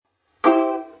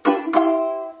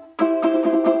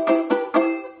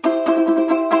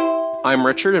I'm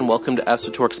Richard, and welcome to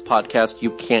asContinue's podcast,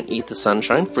 You Can't Eat the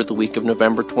Sunshine, for the week of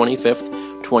November 25th,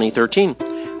 2013.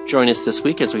 Join us this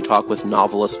week as we talk with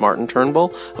novelist Martin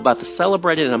Turnbull about the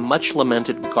celebrated and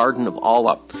much-lamented Garden of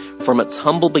Allah. From its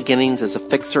humble beginnings as a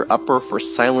fixer-upper for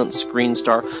silent screen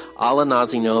star Alla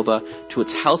Nazinova, to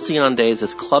its halcyon days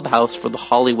as clubhouse for the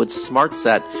Hollywood smart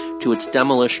set, to its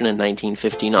demolition in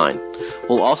 1959.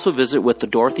 We'll also visit with the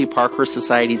Dorothy Parker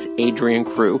Society's Adrian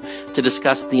Crew to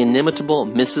discuss the inimitable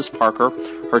Mrs. Parker,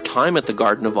 her time at the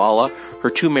Garden of Allah, her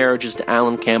 2 marriages to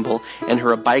Alan Campbell, and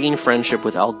her abiding friendship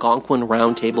with Algonquin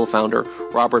Round Table founder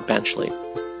Robert Benchley.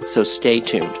 So stay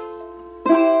tuned.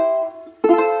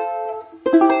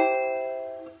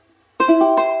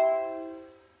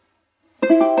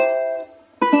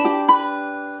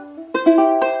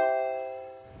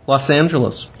 Los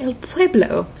Angeles. El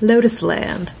Pueblo, Lotus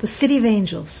Land, the City of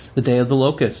Angels. The Day of the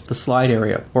Locust, the slide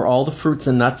area, where all the fruits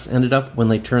and nuts ended up when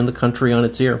they turned the country on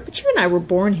its ear. But you and I were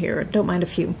born here and don't mind a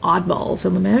few oddballs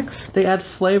in the mix. They add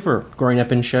flavor. Growing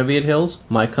up in Cheviot Hills,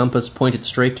 my compass pointed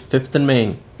straight to 5th and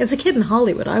Main. As a kid in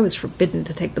Hollywood, I was forbidden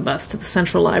to take the bus to the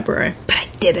Central Library, but I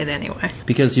did it anyway.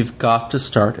 Because you've got to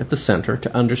start at the center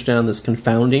to understand this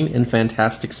confounding and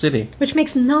fantastic city. Which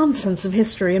makes nonsense of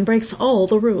history and breaks all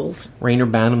the rules. Rayner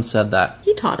Banham said that.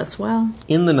 He taught us well.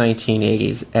 In the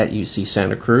 1980s at UC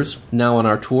Santa Cruz. Now on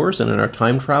our tours and in our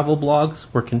time travel blogs,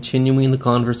 we're continuing the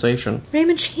conversation.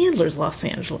 Raymond Chandler's Los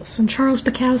Angeles and Charles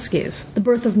Bukowski's The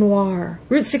Birth of Noir.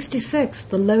 Route 66,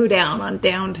 the lowdown on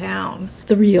downtown.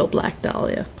 The real Black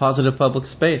Dahlia. Positive public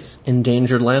space.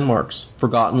 Endangered landmarks.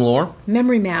 Forgotten lore.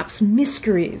 Memory maps,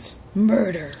 mysteries,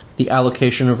 murder. The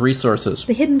allocation of resources.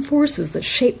 The hidden forces that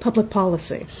shape public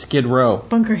policy. Skid Row.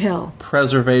 Bunker Hill.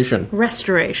 Preservation.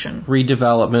 Restoration.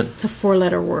 Redevelopment. It's a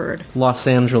 4-letter word. Los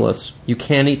Angeles. You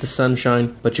can't eat the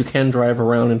sunshine, but you can drive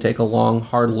around and take a long,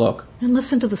 hard look. And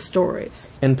listen to the stories.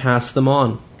 And pass them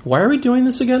on. Why are we doing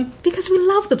this again? Because we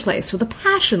love the place with a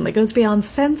passion that goes beyond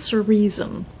sense or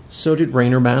reason. So did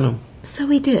Rayner Banham. So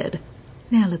we did.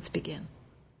 Now let's begin.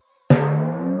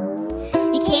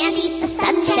 You can't eat the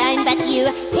sunshine, but you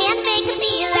can make a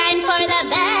beeline for the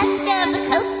best of the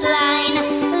coastline.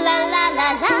 La la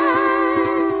la la.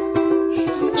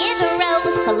 Skid Row,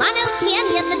 Solano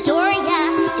Canyon, the Doria,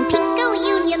 and Pico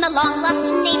Union, the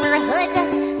long-lost neighborhood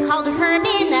called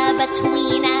Hermina,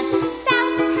 between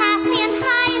South Pass and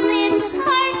Highland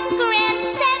Park, Grand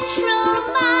Central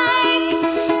Park.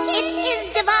 It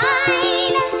is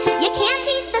divine. You can't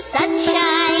eat the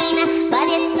sunshine, but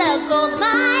it's a gold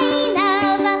mine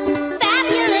of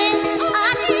fabulous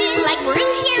oddities like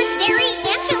Brewshares Dairy,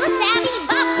 Angeles Abbey,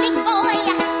 Bob's Big Boy,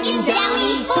 in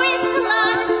Downey Forest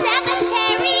Lawn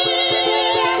Cemetery.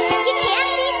 You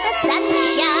can't eat the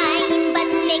sunshine, but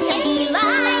make a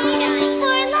beeline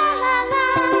for la la la.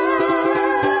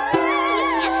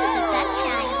 You can't eat the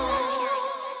sunshine.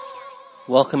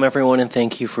 Welcome everyone, and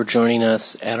thank you for joining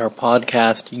us at our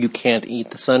podcast, You Can't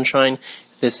Eat the Sunshine.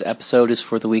 This episode is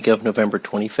for the week of November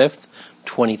 25th,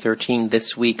 2013.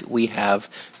 This week we have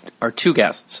our 2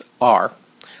 guests are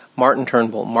Martin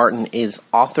Turnbull. Martin is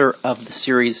author of the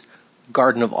series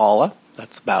Garden of Allah.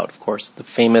 That's about, of course, the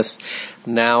famous,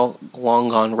 now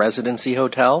long-gone residency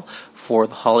hotel for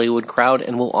the Hollywood crowd.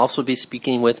 And we'll also be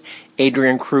speaking with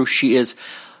Adrian Crew. She is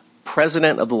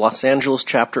president of the Los Angeles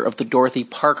chapter of the Dorothy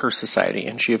Parker Society.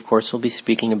 And she, of course, will be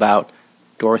speaking about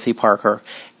Dorothy Parker,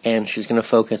 and she's going to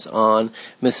focus on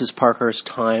Mrs. Parker's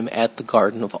time at the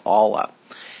Garden of Allah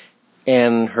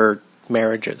and her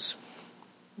marriages,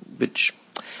 which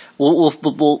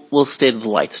we'll stay to the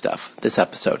light stuff this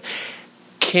episode.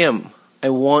 Kim, I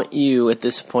want you at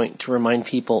this point to remind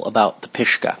people about the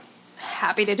Pishka.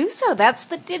 Happy to do so. That's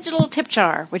the digital tip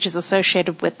jar, which is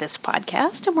associated with this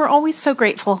podcast, and we're always so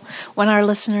grateful when our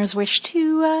listeners wish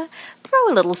to throw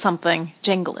a little something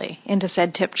jingly into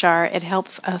said tip jar. It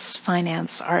helps us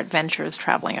finance our adventures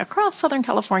traveling across Southern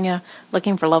California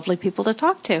looking for lovely people to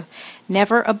talk to.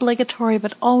 Never obligatory,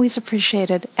 but always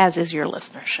appreciated, as is your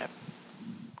listenership.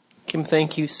 Kim,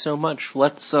 thank you so much.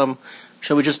 Let's, shall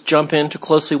we just jump into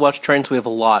Closely Watched Trains? We have a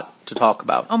lot to talk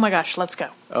about. Oh my gosh, let's go.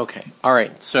 Okay. All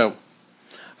right. So,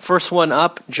 first one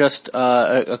up, just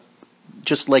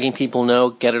letting people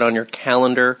know, get it on your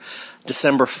calendar.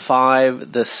 December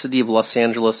 5, the City of Los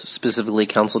Angeles, specifically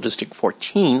Council District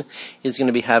 14, is going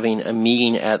to be having a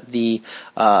meeting at the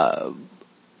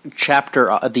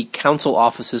the council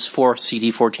offices for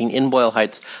CD14 in Boyle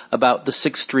Heights about the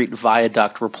 6th Street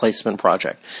Viaduct replacement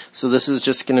project. So this is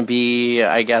just going to be,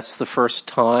 I guess, the first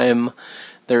time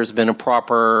there's been a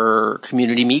proper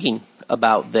community meeting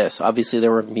about this. Obviously,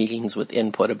 there were meetings with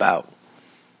input about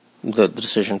the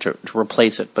decision to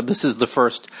replace it. But this is the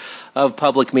first of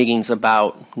public meetings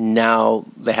about now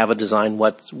they have a design,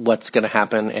 what's going to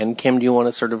happen. And Kim, do you want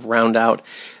to sort of round out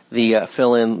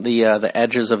fill in the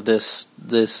edges of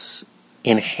this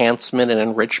enhancement and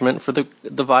enrichment for the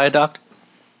viaduct?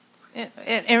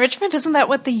 Enrichment, isn't that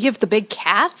what they give the big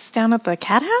cats down at the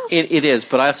cat house? It is,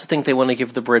 but I also think they want to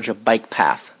give the bridge a bike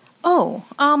path. Oh,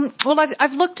 well,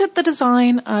 I've looked at the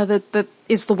design that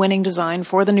is the winning design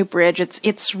for the new bridge.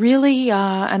 It's really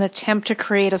an attempt to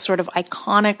create a sort of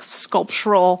iconic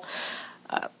sculptural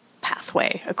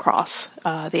pathway across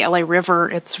the LA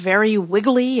River. It's very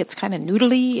wiggly. It's kind of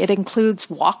noodly. It includes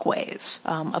walkways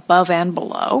above and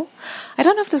below. I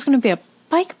don't know if there's going to be a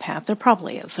bike path. There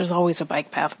probably is. There's always a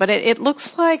bike path, but it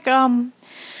looks like a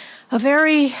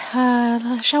very,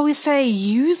 shall we say,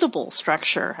 usable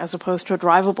structure as opposed to a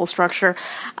drivable structure.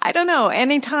 I don't know.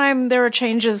 Anytime there are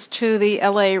changes to the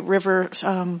LA River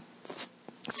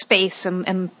space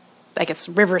and I guess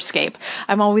riverscape,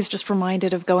 I'm always just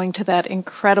reminded of going to that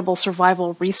incredible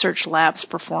Survival Research Labs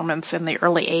performance in the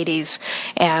early 80s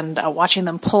and watching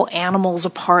them pull animals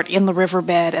apart in the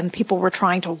riverbed, and people were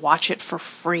trying to watch it for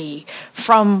free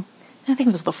from, I think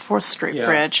it was the 4th Street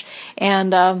Bridge.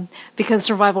 And because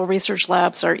Survival Research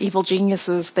Labs are evil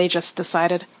geniuses, they just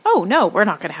decided, oh, no, we're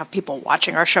not going to have people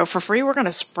watching our show for free. We're going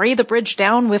to spray the bridge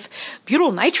down with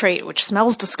butyl nitrate, which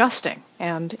smells disgusting.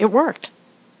 And it worked.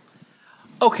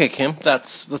 Okay, Kim,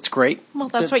 that's great. Well,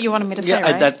 that's what you wanted me to say,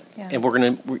 right?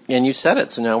 And you said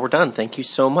it, so now we're done. Thank you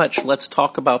so much. Let's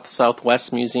talk about the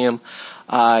Southwest Museum.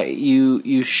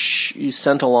 You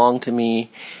sent along to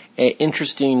me an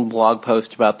interesting blog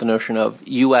post about the notion of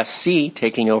USC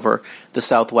taking over the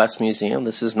Southwest Museum.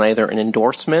 This is neither an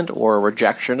endorsement or a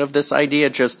rejection of this idea.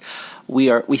 Just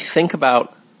we think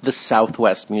about the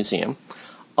Southwest Museum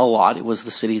a lot. It was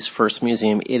the city's first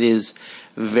museum. It is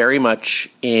very much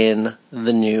in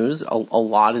the news. A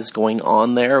lot is going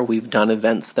on there. We've done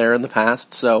events there in the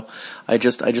past, so I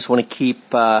just want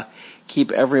to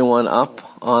keep everyone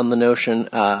up on the notion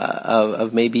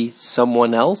of maybe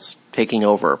someone else taking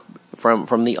over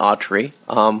from the Autry.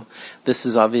 This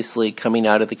is obviously coming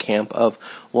out of the camp of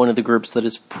one of the groups that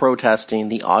is protesting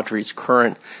the Autry's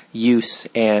current use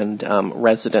and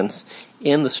residence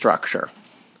in the structure.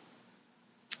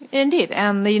 Indeed,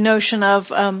 and the notion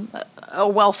of a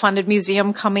well-funded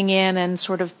museum coming in and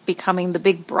sort of becoming the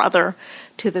big brother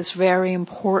to this very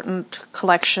important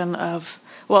collection of,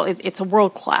 well, it's a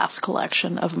world-class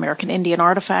collection of American Indian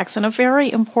artifacts and a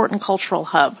very important cultural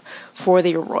hub for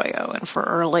the Arroyo and for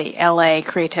early LA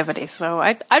creativity. So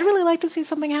I'd really like to see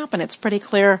something happen. It's pretty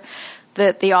clear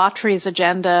that the Autry's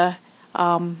agenda,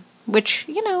 which,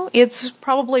 it's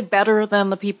probably better than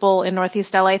the people in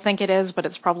Northeast LA think it is, but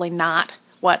it's probably not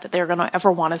what they're going to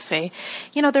ever want to see.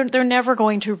 They're never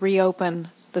going to reopen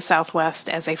the Southwest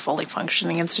as a fully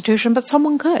functioning institution, but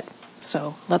someone could.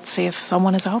 So let's see if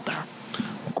someone is out there.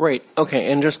 Great.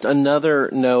 Okay, and just another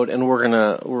note, and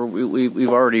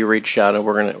we've already reached out, and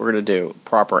we're gonna do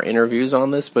proper interviews on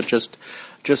this, but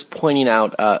just pointing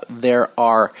out, there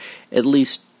are at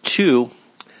least 2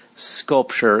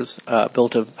 sculptures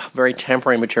built of very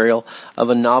temporary material of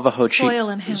a Navajo chief.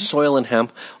 Soil and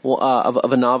hemp.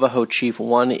 Of a Navajo chief.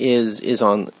 One is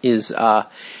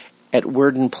at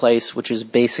Worden Place, which is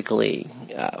basically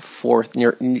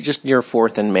near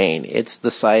 4th and Main. It's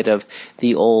the site of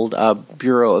the old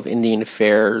Bureau of Indian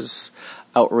Affairs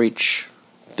outreach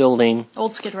building.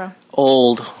 Old Skid Row.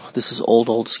 This is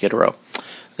old Skid Row.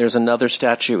 There's another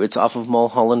statue. It's off of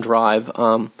Mulholland Drive.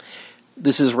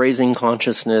 This is raising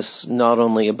consciousness not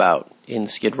only about in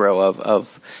Skid Row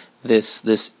of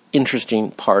this interesting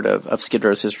part of Skid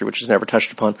Row's history, which is never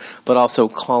touched upon, but also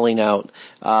calling out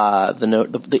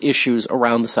the issues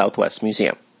around the Southwest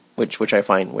Museum, which I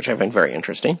find very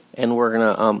interesting. And we're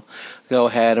gonna go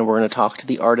ahead and we're gonna talk to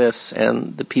the artists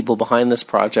and the people behind this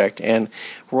project and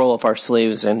roll up our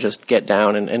sleeves and just get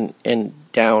down and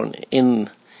down in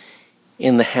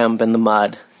the hemp and the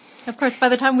mud. Of course, by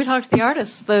the time we talk to the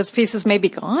artists, those pieces may be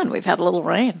gone. We've had a little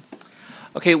rain.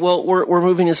 Okay, well, we're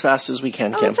moving as fast as we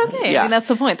can, Kim. That's okay. Yeah. I mean, that's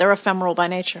the point. They're ephemeral by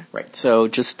nature. Right. So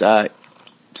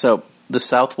so the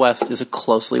Southwest is a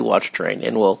closely watched terrain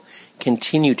and will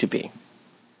continue to be.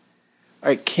 All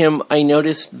right, Kim, I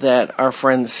noticed that our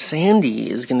friend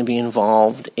Sandy is going to be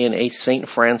involved in a St.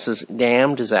 Francis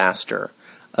Dam disaster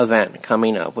event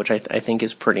coming up, which I think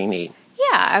is pretty neat.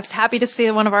 I was happy to see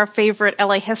one of our favorite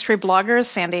LA history bloggers,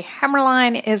 Sandy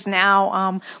Hammerline, is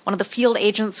now one of the field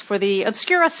agents for the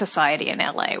Obscura Society in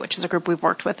LA, which is a group we've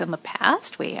worked with in the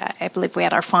past. I believe we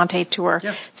had our Fonte tour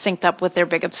synced up with their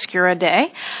big Obscura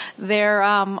day. They're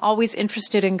always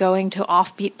interested in going to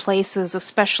offbeat places,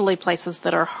 especially places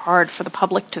that are hard for the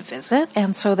public to visit.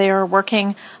 And so they are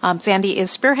working, Sandy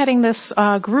is spearheading this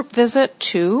group visit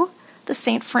to the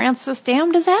St. Francis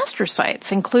Dam disaster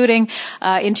sites, including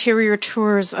interior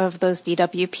tours of those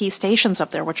DWP stations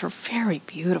up there, which are very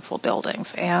beautiful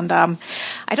buildings. And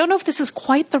I don't know if this is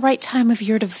quite the right time of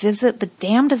year to visit the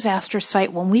dam disaster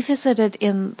site. When we visited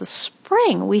in the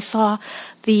spring, we saw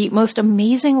the most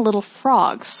amazing little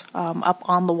frogs up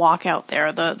on the walk out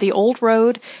there. The old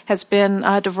road has been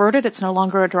diverted. It's no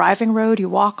longer a driving road. You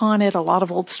walk on it. A lot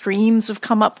of old streams have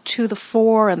come up to the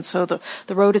fore, and so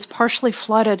the road is partially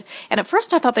flooded. And at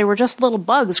first I thought they were just little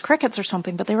bugs, crickets or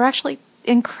something, but they were actually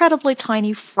incredibly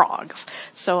tiny frogs.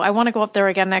 So I want to go up there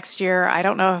again next year. I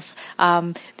don't know if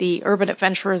the urban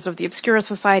adventurers of the Obscura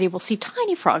Society will see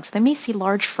tiny frogs. They may see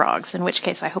large frogs, in which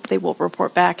case I hope they will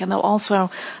report back. And they'll also,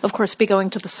 of course, be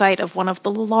going to the site of one of the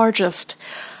largest,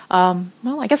 I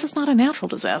guess it's not a natural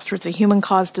disaster. It's a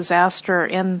human-caused disaster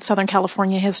in Southern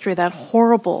California history, that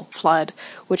horrible flood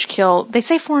which killed, they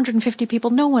say 450 people.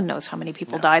 No one knows how many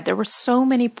people died. There were so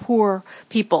many poor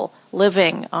people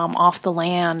living off the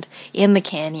land in the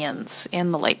canyons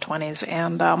in the late 20s.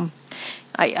 And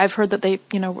I've heard that they,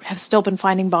 have still been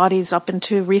finding bodies up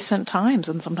into recent times.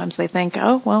 And sometimes they think,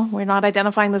 oh, well, we're not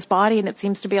identifying this body and it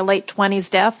seems to be a late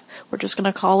 20s death. We're just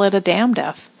going to call it a dam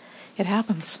death. It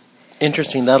happens.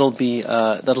 Interesting. That'll be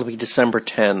December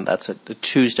 10. That's a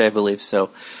Tuesday, I believe.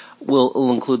 So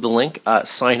we'll include the link.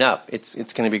 Sign up. It's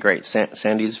going to be great.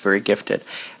 Sandy's very gifted.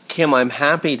 Kim, I'm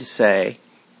happy to say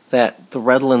that the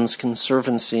Redlands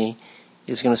Conservancy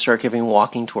is going to start giving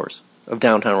walking tours of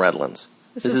downtown Redlands.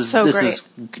 This is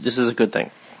great. This is a good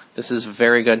thing. This is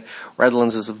very good.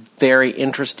 Redlands is a very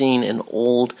interesting and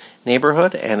old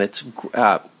neighborhood, and it's.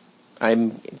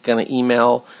 I'm going to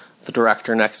email the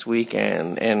director next week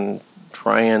and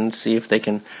try and see if they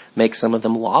can make some of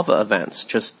them lava events,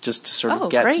 just to sort of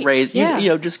get raised.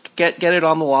 Yeah. Just get it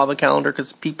on the lava calendar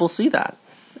because people see that.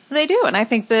 They do, and I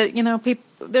think that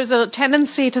there's a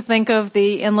tendency to think of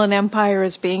the Inland Empire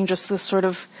as being just this sort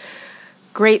of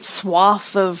great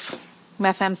swath of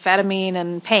methamphetamine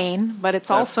and pain, but it's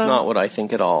also... That's not what I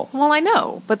think at all. Well, I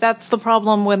know, but that's the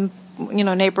problem when,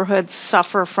 neighborhoods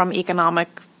suffer from economic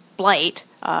blight,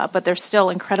 but they're still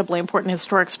incredibly important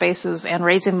historic spaces, and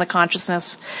raising the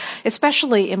consciousness,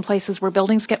 especially in places where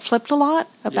buildings get flipped a lot,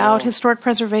 about historic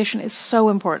preservation is so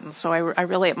important. So I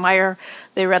really admire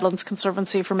the Redlands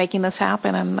Conservancy for making this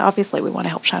happen, and obviously we want to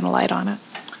help shine a light on it.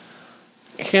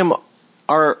 Kim,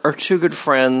 our two good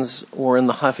friends were in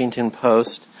the Huffington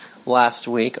Post last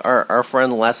week. Our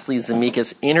friend Leslie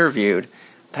Zemeckis interviewed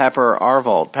Pepper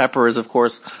Arvold. Pepper is, of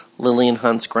course, Lillian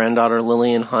Hunt's granddaughter.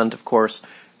 Lillian Hunt, of course,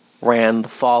 ran the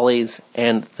Follies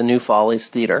and the New Follies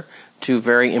Theater, two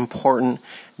very important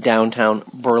downtown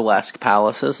burlesque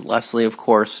palaces. Leslie, of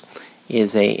course,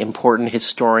 is an important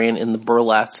historian in the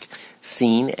burlesque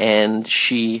scene, and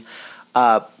she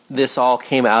this all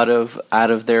came out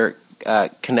of their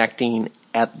connecting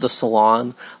at the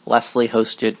salon Leslie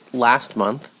hosted last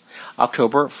month,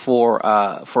 October, for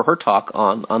her talk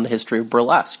on the history of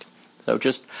burlesque. So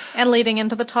and leading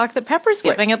into the talk that Pepper's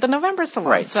giving at the November Salon.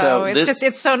 Right. So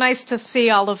it's so nice to see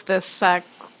all of this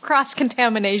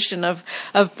cross-contamination of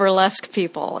burlesque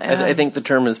people. And I think the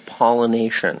term is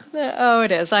pollination. Oh,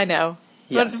 it is. I know.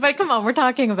 Yes. But come on, we're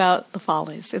talking about the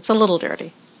Follies. It's a little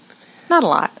dirty. Not a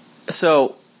lot.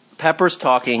 So Pepper's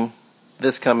talking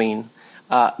this coming...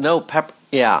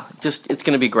 it's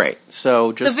going to be great.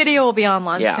 So the video will be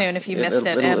online soon if you missed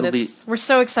it. We're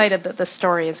so excited that this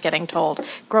story is getting told.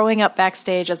 Growing up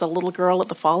backstage as a little girl at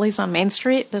the Follies on Main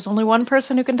Street, there's only one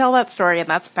person who can tell that story, and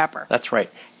that's Pepper. That's right.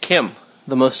 Kim,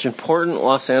 the most important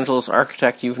Los Angeles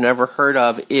architect you've never heard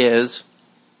of is...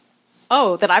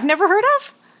 Oh, that I've never heard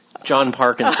of? John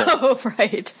Parkinson. Oh,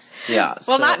 right. Yeah.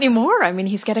 Well, not anymore. I mean,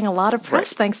 he's getting a lot of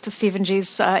press thanks to Stephen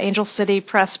G's Angel City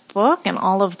Press book and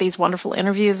all of these wonderful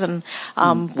interviews and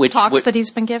talks that he's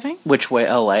been giving. Which Way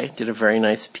LA did a very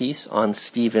nice piece on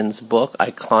Stephen's book,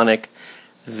 Iconic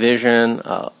Vision,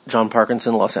 John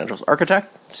Parkinson, Los Angeles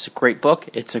Architect. It's a great book.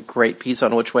 It's a great piece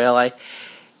on Which Way LA.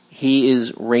 He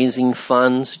is raising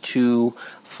funds to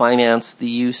finance the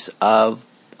use of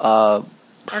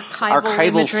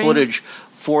archival footage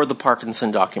for the Parkinson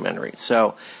documentary.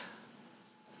 So...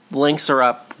 links are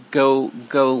up. Go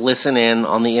listen in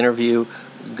on the interview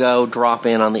go drop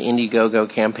in on the Indiegogo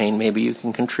campaign. Maybe you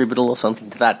can contribute a little something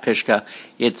to that, Pishka.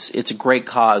 It's a great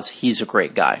cause. He's a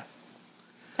great guy.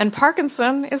 And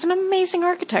Parkinson is an amazing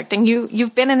architect, and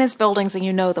you've been in his buildings and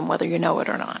you know them whether you know it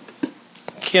or not.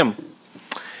 Kim.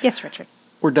 Yes, Richard.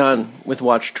 We're done with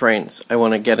Watch Trains. I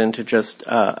want to get into just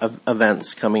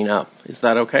events coming up. Is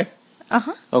that okay?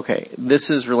 Uh-huh. Okay. This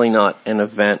is really not an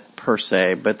event per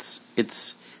se, but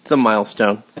it's a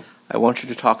milestone. I want you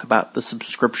to talk about the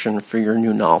subscription for your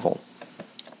new novel.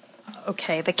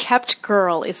 Okay, The Kept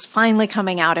Girl is finally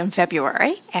coming out in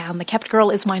February, and The Kept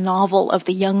Girl is my novel of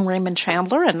the young Raymond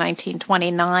Chandler in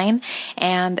 1929,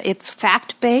 and it's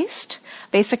fact-based.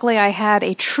 Basically, I had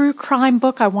a true crime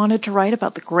book I wanted to write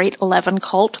about the Great 11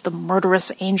 cult, the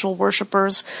murderous angel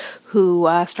worshippers who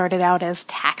started out as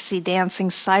taxi dancing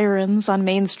sirens on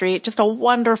Main Street. Just a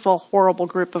wonderful, horrible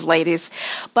group of ladies.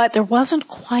 But there wasn't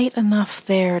quite enough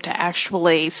there to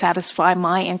actually satisfy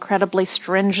my incredibly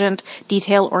stringent,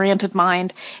 detail-oriented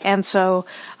mind. And so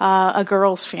a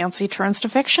girl's fancy turns to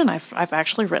fiction. I've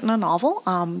actually written a novel.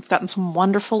 It's gotten some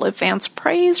wonderful advance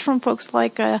praise from folks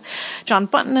like John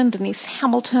Button and Denise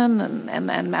Hamilton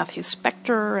and Matthew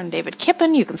Spector and David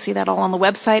Kippen. You can see that all on the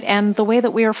website. And the way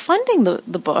that we are funding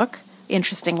the book,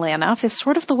 interestingly enough, is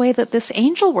sort of the way that this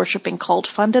angel-worshipping cult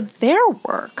funded their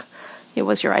work. It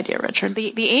was your idea, Richard.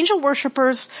 The angel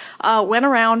worshippers went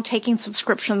around taking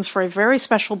subscriptions for a very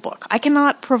special book. I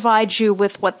cannot provide you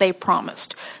with what they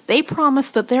promised. They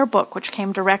promised that their book, which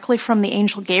came directly from the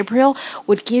angel Gabriel,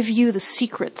 would give you the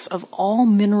secrets of all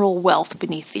mineral wealth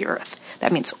beneath the earth.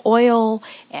 That means oil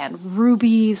and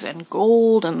rubies and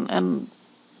gold and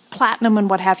platinum and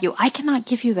what have you. I cannot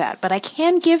give you that, but I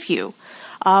can give you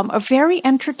a very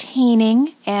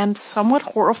entertaining and somewhat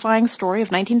horrifying story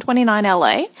of 1929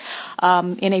 LA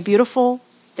in a beautiful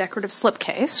decorative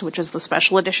slipcase, which is the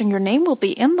special edition. Your name will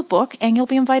be in the book, and you'll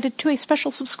be invited to a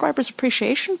special subscribers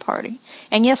appreciation party.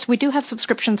 And yes, we do have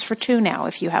subscriptions for 2 now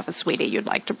if you have a sweetie you'd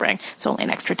like to bring. It's only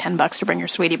an extra $10 to bring your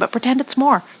sweetie, but pretend it's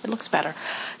more. It looks better.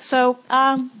 So,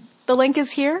 the link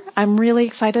is here. I'm really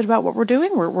excited about what we're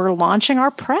doing. We're launching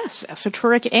our press,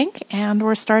 Esoteric Inc., and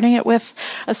we're starting it with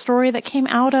a story that came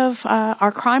out of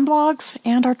our crime blogs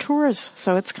and our tours.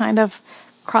 So it's kind of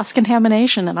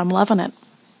cross-contamination, and I'm loving it.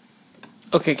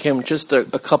 Okay, Kim, just a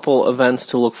couple events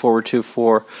to look forward to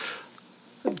for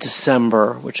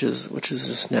December, which is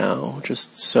just now,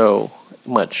 just so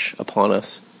much upon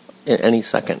us any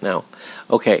second now.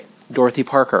 Okay, Dorothy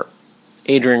Parker,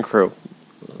 Adrian Crew,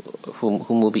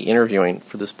 whom we'll be interviewing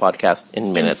for this podcast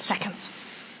in minutes. In seconds.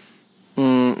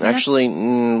 Actually,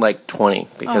 like 20,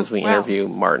 because we interview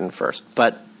Martin first.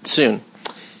 But soon.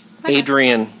 Okay.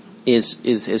 Adrian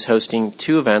is hosting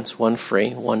 2 events, one free,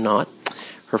 one not.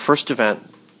 Her first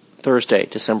event, Thursday,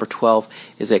 December 12th,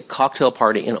 is a cocktail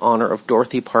party in honor of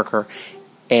Dorothy Parker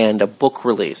and a book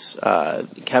release.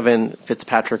 Kevin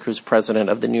Fitzpatrick, who's president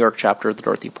of the New York chapter of the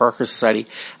Dorothy Parker Society,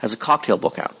 has a cocktail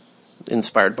book out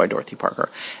inspired by Dorothy Parker.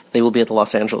 They will be at the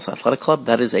Los Angeles Athletic Club.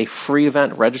 That is a free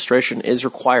event. Registration is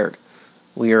required.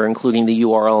 We are including the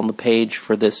URL on the page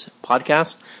for this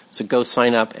podcast, so go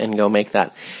sign up and go make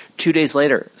that. 2 days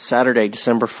later, Saturday,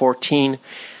 December 14,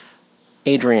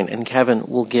 Adrian and Kevin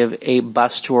will give a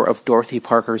bus tour of Dorothy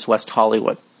Parker's West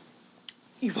Hollywood.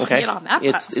 You want to get on that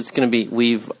bus? It's going to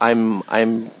be. I'm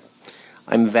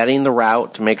vetting the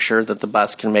route to make sure that the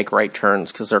bus can make right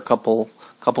turns, because there are a couple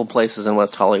places in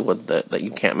West Hollywood that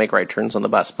you can't make right turns on the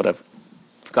bus, but I've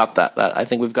got that. I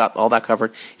think we've got all that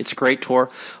covered. It's a great tour.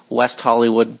 West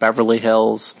Hollywood, Beverly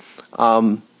Hills.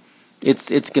 It's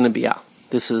going to be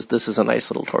This is a nice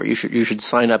little tour. You should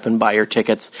sign up and buy your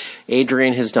tickets.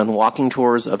 Adrian has done walking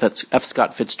tours of F.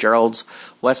 Scott Fitzgerald's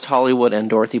West Hollywood and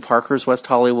Dorothy Parker's West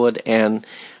Hollywood, and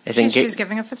I think she's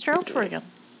giving a Fitzgerald tour again.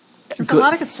 There's a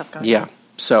lot of good stuff going on. Yeah.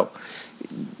 So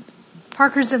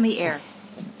Parker's in the air.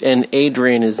 And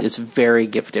Adrian is very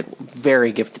gifted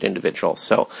individual.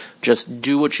 So just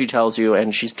do what she tells you,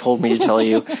 and she's told me to tell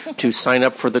you to sign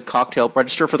up for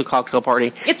register for the cocktail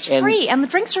party. It's free, and the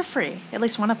drinks are free, at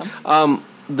least one of them.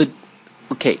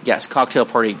 Cocktail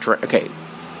party. Okay,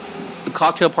 the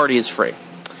cocktail party is free.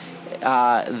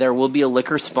 There will be a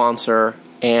liquor sponsor,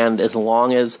 and as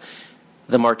long as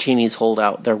the martinis hold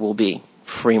out, there will be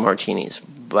free martinis.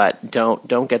 But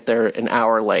don't get there an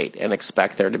hour late and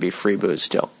expect there to be free booze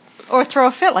still. Or throw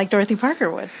a fit like Dorothy Parker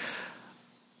would.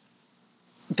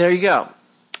 There you go.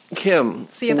 Kim,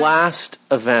 see you last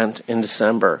event in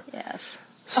December. Yes.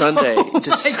 Sunday,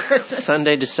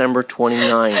 Sunday, December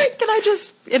 29th. Can I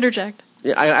just interject?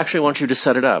 Yeah, I actually want you to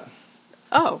set it up.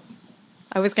 Oh.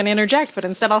 I was going to interject, but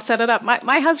instead I'll set it up.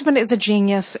 My husband is a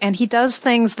genius, and he does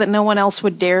things that no one else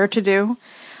would dare to do.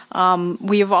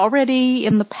 We have already,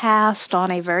 in the past,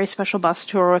 on a very special bus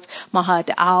tour with Maha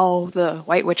Da'ao, the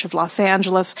White Witch of Los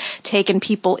Angeles, taken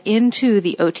people into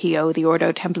the OTO, the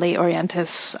Ordo Templi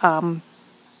Orientis,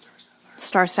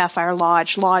 Star Sapphire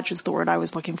Lodge. Lodge is the word I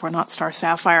was looking for, not Star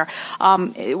Sapphire,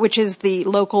 which is the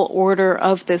local order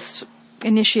of this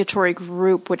initiatory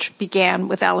group, which began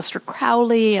with Aleister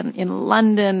Crowley in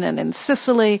London and in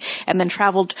Sicily, and then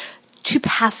traveled to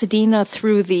Pasadena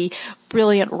through the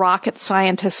brilliant rocket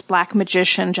scientist, black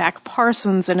magician Jack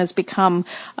Parsons, and has become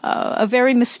a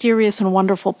very mysterious and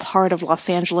wonderful part of Los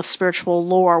Angeles spiritual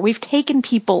lore. We've taken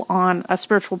people on a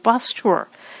spiritual bus tour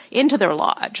into their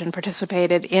lodge and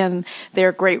participated in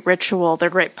their great ritual, their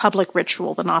great public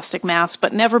ritual, the Gnostic Mass,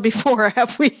 but never before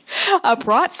have we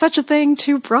brought such a thing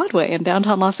to Broadway in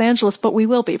downtown Los Angeles, but we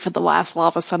will be for the last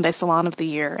Lava Sunday Salon of the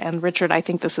year. And Richard, I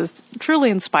think this is truly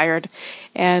inspired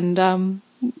and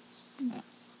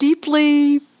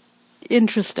deeply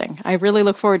interesting. I really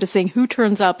look forward to seeing who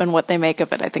turns up and what they make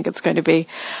of it. I think it's going to be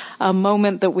a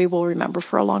moment that we will remember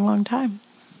for a long, long time.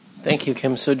 Thank you,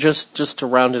 Kim. So just to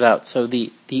round it out, so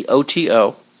the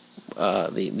OTO,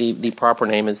 the proper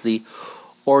name is the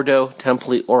Ordo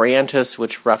Templi Orientis,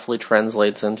 which roughly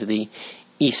translates into the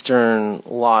Eastern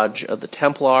Lodge of the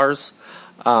Templars.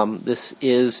 This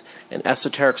is an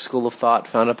esoteric school of thought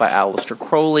founded by Aleister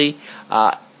Crowley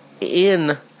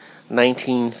in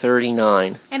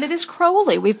 1939. And it is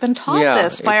Crowley. We've been taught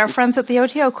this by our friends at the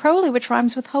OTO. Crowley, which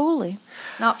rhymes with holy,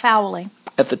 not foully.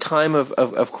 At the time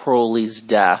of Crowley's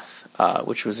death,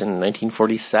 which was in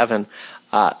 1947,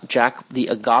 the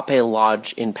Agape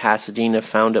Lodge in Pasadena,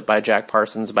 founded by Jack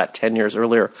Parsons about 10 years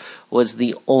earlier, was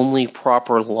the only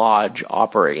proper lodge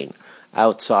operating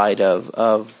outside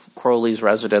of Crowley's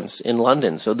residence in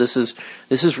London. So this is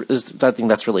I think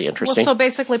that's really interesting. Well, so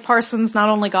basically Parsons not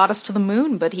only got us to the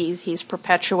moon, but he's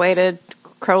perpetuated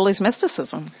Crowley's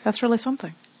mysticism. That's really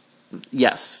something.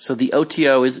 Yes. So the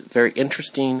OTO is very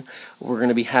interesting. We're going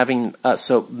to be having,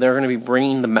 so they're going to be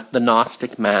bringing the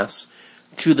Gnostic Mass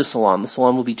to the salon. The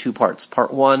salon will be two parts.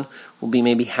 Part one will be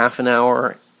maybe half an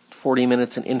hour, 40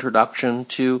 minutes, an introduction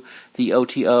to the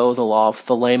OTO, the law of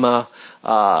Thelema,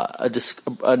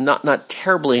 not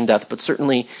terribly in depth, but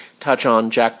certainly touch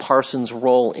on Jack Parsons'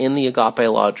 role in the Agape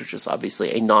Lodge, which is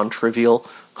obviously a non-trivial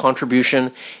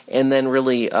contribution, and then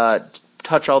really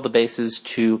touch all the bases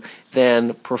to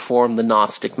then perform the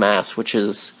Gnostic Mass, which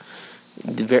is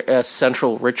a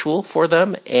central ritual for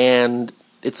them, and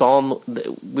it's all on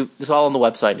the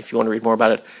website if you want to read more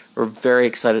about it. We're very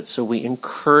excited, so we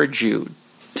encourage you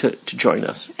to join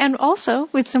us. And also,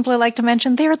 we'd simply like to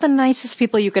mention they're the nicest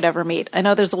people you could ever meet. I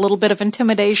know there's a little bit of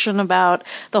intimidation about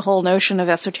the whole notion of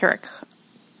esoteric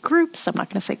groups. I'm not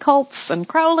going to say cults and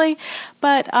Crowley,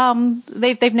 but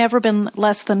they've never been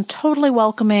less than totally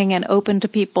welcoming and open to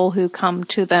people who come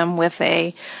to them with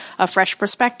a fresh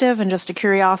perspective and just a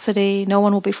curiosity. No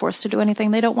one will be forced to do anything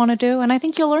they don't want to do, and I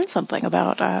think you'll learn something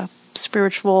about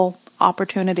spiritual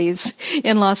opportunities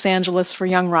in Los Angeles for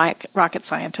young rocket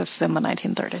scientists in the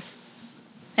 1930s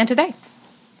and today.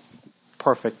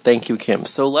 Perfect. Thank you, Kim.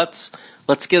 So let's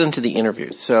get into the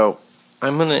interview. So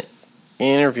I'm going to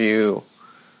interview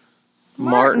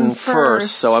Martin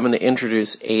first, so I'm going to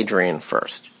introduce Adrian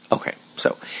first. Okay,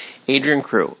 so Adrian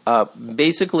Crew.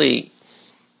 Basically,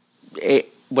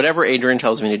 whatever Adrian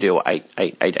tells me to do, I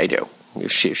do.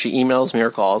 She emails me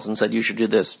or calls and said, you should do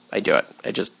this. I do it.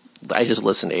 I just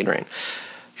listen to Adrian.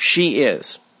 She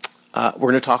is. We're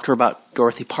going to talk to her about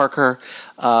Dorothy Parker.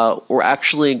 We're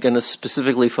actually going to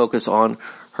specifically focus on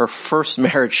her first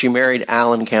marriage. She married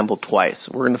Alan Campbell twice.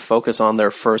 We're going to focus on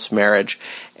their first marriage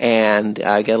and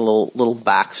get a little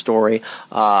backstory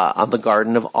on the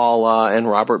Garden of Allah and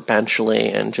Robert Benchley,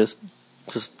 and just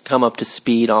come up to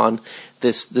speed on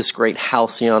this great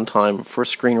halcyon time for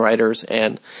screenwriters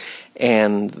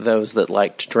and those that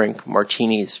like to drink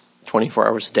martinis 24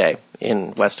 hours a day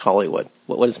in West Hollywood.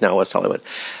 What is now West Hollywood?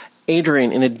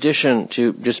 Adrian, in addition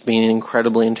to just being an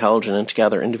incredibly intelligent and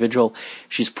together individual,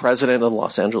 she's president of the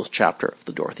Los Angeles chapter of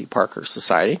the Dorothy Parker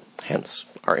Society, hence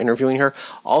our interviewing her.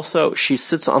 Also, she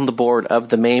sits on the board of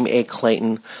the Mame A.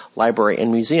 Clayton Library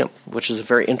and Museum, which is a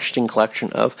very interesting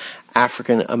collection of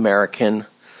African-American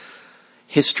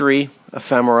history,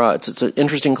 ephemera. It's an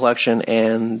interesting collection,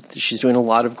 and she's doing a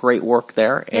lot of great work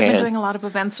there. They've been doing a lot of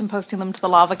events and posting them to the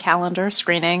Lava calendar,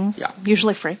 screenings,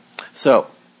 usually free. So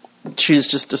she's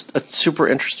just a super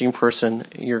interesting person.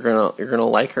 You're gonna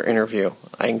like her interview.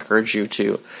 I encourage you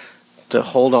to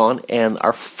hold on. And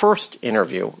our first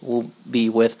interview will be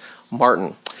with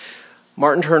Martin.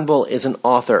 Martin Turnbull is an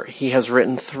author. He has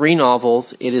written 3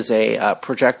 novels. It is a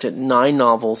projected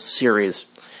 9-novel series.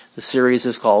 The series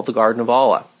is called The Garden of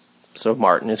Allah. So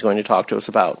Martin is going to talk to us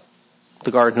about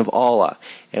the Garden of Allah,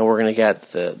 and we're going to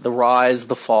get the rise,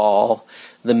 the fall,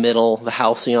 the middle, the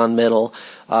halcyon middle,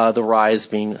 the rise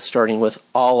being starting with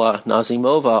Allah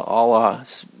Nazimova, Allah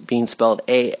being spelled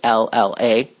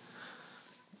A-L-L-A,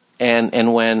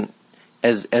 and when,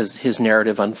 as his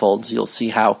narrative unfolds, you'll see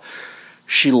how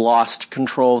she lost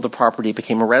control of the property,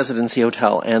 became a residency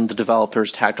hotel, and the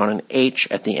developers tacked on an H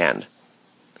at the end.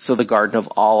 So the Garden of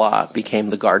Allah became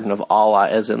the Garden of Allah,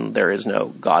 as in there is no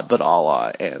God but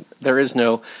Allah, and there is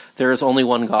only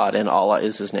one God, and Allah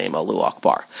is his name, Allahu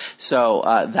Akbar. So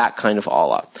that kind of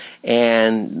Allah.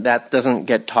 And that doesn't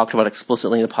get talked about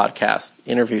explicitly in the podcast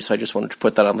interview, so I just wanted to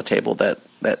put that on the table, that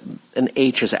an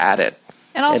H is added.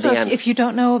 And also, if you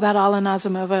don't know about Allah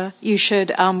Nazimova, you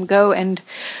should go and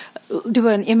do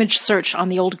an image search on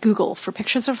the old Google for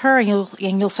pictures of her, and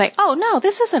you'll say, oh, no,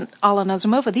 this isn't Allah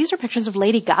Nazimova. These are pictures of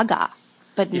Lady Gaga.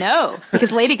 But no,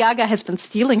 because Lady Gaga has been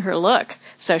stealing her look.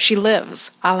 So she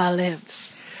lives. Allah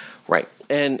lives. Right.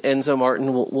 And so,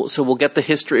 Martin, we'll get the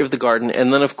history of the garden,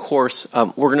 and then, of course,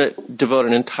 we're going to devote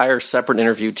an entire separate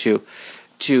interview to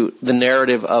the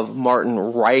narrative of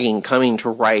Martin coming to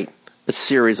write a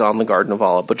series on the Garden of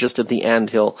Allah, but just at the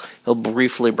end he'll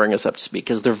briefly bring us up to speed,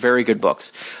 because they're very good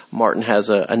books. Martin has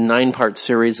a 9-part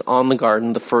series on the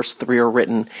garden. The first 3 are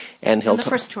written, and the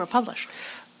first 2 are published.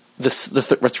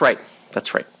 That's right.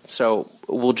 So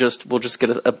we'll just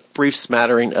get a brief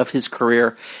smattering of his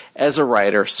career as a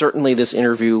writer. Certainly, this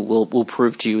interview will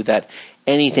prove to you that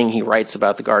anything he writes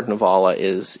about the Garden of Allah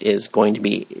is going to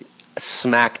be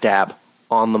smack dab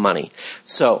on the money.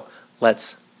 So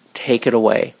let's take it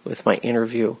away with my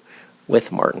interview with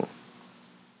Martin.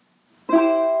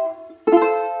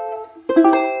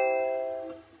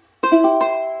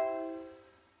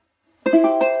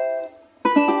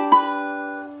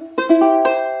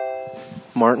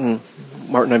 Martin,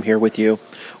 I'm here with you.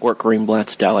 We're at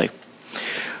Greenblatt's Deli.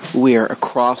 We are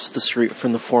across the street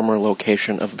from the former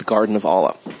location of the Garden of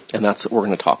Allah, and that's what we're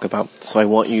going to talk about. So I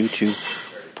want you to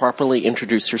properly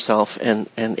introduce yourself, and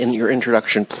in your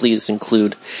introduction, please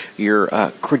include your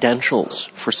credentials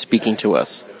for speaking to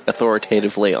us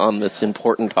authoritatively on this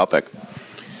important topic.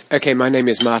 Okay, my name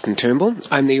is Martin Turnbull.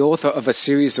 I'm the author of a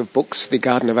series of books, the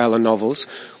Garden of Allah novels,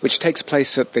 which takes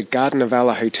place at the Garden of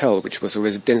Allah Hotel, which was a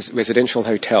residential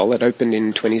hotel that opened in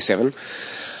 1927,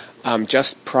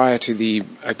 just prior to the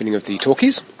opening of the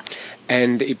talkies.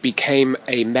 And it became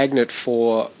a magnet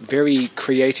for very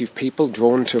creative people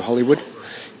drawn to Hollywood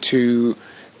to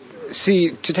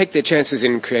take their chances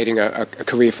in creating a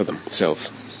career for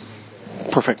themselves.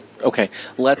 Perfect. Okay,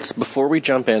 before we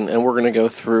jump in, and we're going to go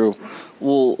through,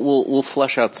 we'll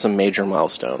flesh out some major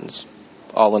milestones.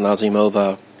 Allah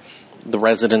Nazimova, the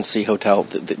residency hotel,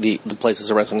 the place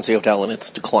is a residency hotel and its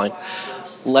decline.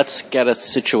 Let's get us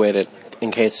situated in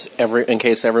case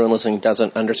everyone listening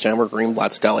doesn't understand where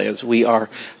Greenblatt's Deli is. We are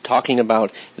talking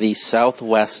about the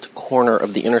southwest corner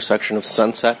of the intersection of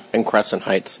Sunset and Crescent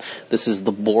Heights. This is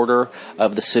the border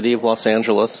of the city of Los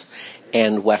Angeles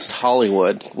and West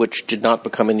Hollywood, which did not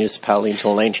become a municipality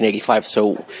until 1985.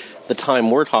 So the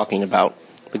time we're talking about,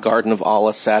 the Garden of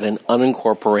Allah sat in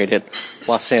unincorporated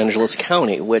Los Angeles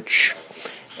County, which,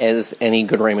 as any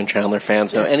good Raymond Chandler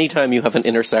fans know, anytime you have an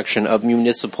intersection of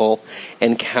municipal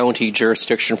and county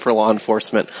jurisdiction for law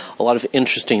enforcement, a lot of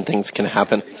interesting things can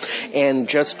happen. And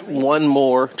just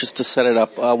to set it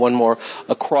up, one more,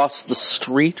 across the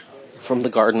street from the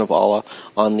Garden of Allah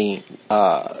on the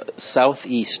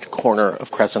southeast corner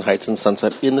of Crescent Heights and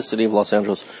Sunset in the city of Los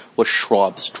Angeles was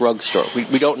Schwab's drugstore.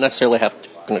 We don't necessarily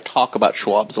going to talk about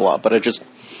Schwab's a lot, but I just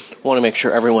want to make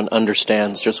sure everyone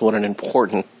understands just what an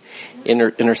important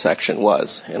intersection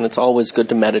was. And it's always good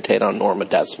to meditate on Norma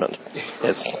Desmond,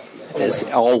 as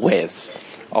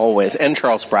always, and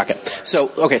Charles Brackett.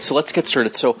 So let's get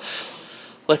started. So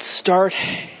let's start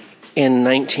in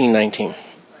 1919.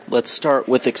 Let's start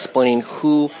with explaining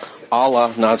who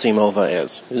Allah Nazimova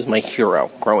is, who's my hero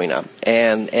growing up,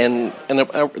 and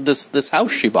this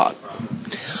house she bought.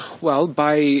 Well,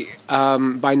 by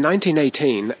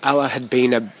 1918, Allah had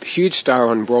been a huge star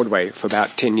on Broadway for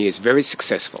about 10 years, very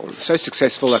successful. So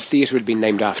successful, a theatre had been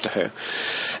named after her.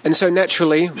 And so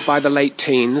naturally, by the late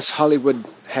teens, Hollywood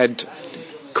had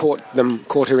caught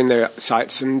her in their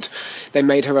sights, and they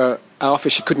made her an offer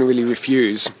she couldn't really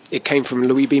refuse. It came from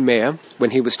Louis B. Mayer when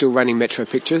he was still running Metro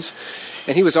Pictures,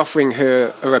 and he was offering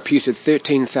her a reputed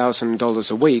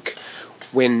 $13,000 a week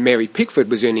when Mary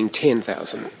Pickford was earning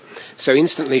 $10,000. So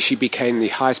instantly she became the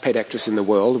highest paid actress in the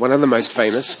world, one of the most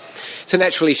famous. So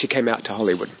naturally she came out to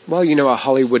Hollywood. Well, a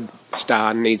Hollywood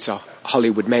star needs a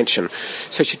Hollywood mansion.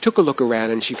 So she took a look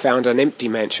around and she found an empty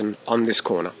mansion on this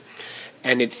corner.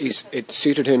 and it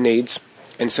suited her needs,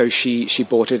 and so she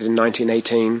bought it in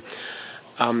 1918.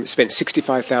 Spent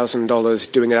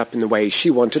 $65,000 doing it up in the way she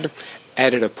wanted,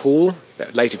 added a pool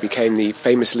that later became the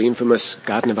famously infamous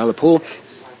Garden of Allah pool.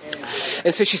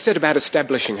 And so she set about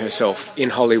establishing herself in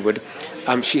Hollywood.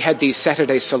 She had these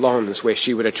Saturday salons where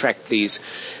she would attract these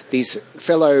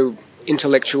fellow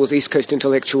intellectuals, East Coast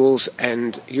intellectuals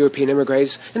and European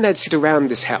emigres, and they'd sit around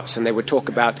this house and they would talk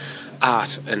about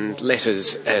art and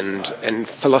letters and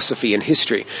philosophy and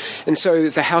history. And so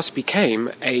the house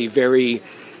became a very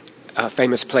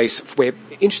famous place where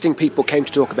interesting people came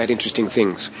to talk about interesting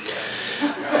things.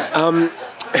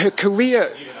 Her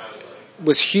career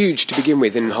was huge to begin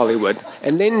with in Hollywood,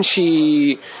 and then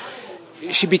she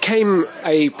became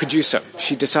a producer.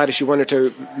 She decided she wanted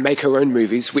to make her own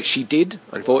movies, which she did.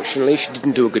 Unfortunately, she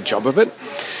didn't do a good job of it.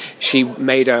 She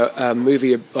made a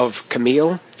movie of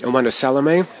Camille and one of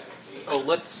Salome.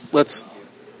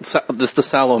 The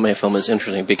Salome film is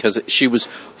interesting because she was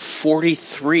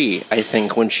 43, I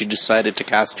think, when she decided to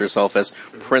cast herself as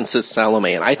Princess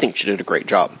Salome, and I think she did a great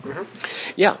job.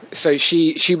 Mm-hmm. Yeah, so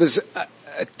she was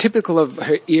typical of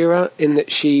her era in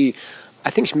that I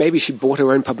think maybe she bought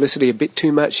her own publicity a bit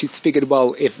too much. She figured,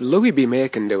 well, if Louis B. Mayer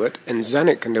can do it, and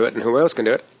Zanuck can do it, and who else can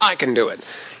do it, I can do it.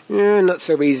 Not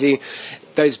so easy.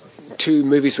 Those two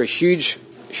movies were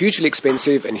hugely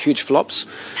expensive and huge flops.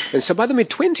 And so by the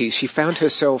mid-20s, she found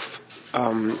herself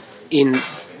in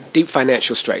deep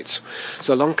financial straits.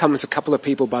 So along comes a couple of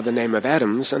people by the name of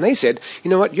Adams, and they said, you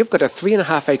know what, you've got a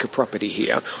 3.5-acre property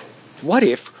here. What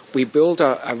if we build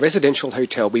a residential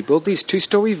hotel? We build these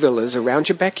 2-story villas around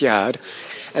your backyard,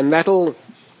 and that'll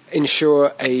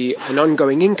ensure an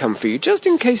ongoing income for you, just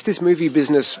in case this movie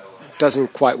business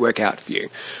doesn't quite work out for you,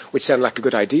 which sounded like a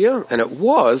good idea, and it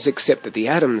was, except that the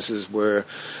Adamses were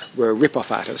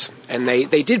rip-off artists, and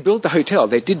they did build the hotel.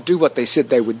 They did do what they said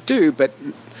they would do, but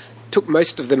took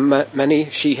most of the money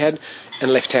she had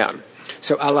and left town.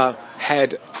 So Allah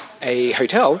had a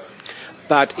hotel,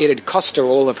 but it had cost her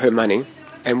all of her money,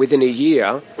 and within a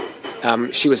year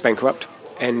she was bankrupt,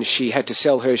 and she had to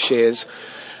sell her shares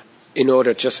in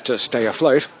order just to stay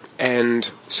afloat. And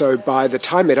so by the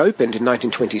time it opened in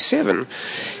 1927,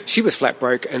 she was flat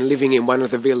broke and living in one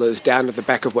of the villas down at the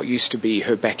back of what used to be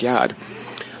her backyard.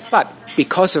 But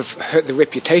because of the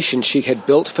reputation she had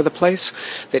built for the place,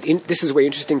 this is where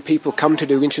interesting people come to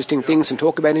do interesting things and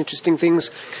talk about interesting things,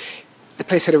 the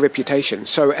place had a reputation.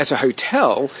 So as a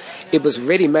hotel, it was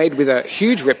ready-made with a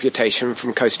huge reputation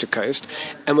from coast to coast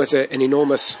and was an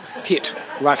enormous hit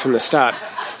right from the start.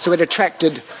 So it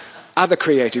attracted other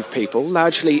creative people,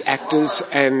 largely actors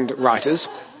and writers,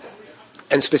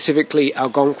 and specifically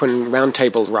Algonquin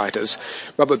Roundtable writers.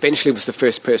 Robert Benchley was the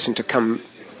first person to come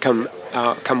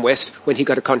west when he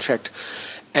got a contract,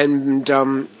 and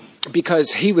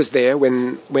because he was there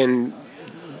when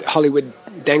Hollywood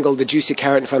dangled the juicy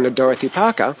carrot in front of Dorothy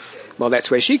Parker. Well,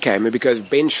 that's where she came, and because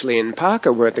Benchley and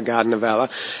Parker were at the Garden of Allah,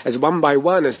 as one by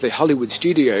one, as the Hollywood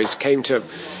studios came to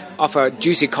offer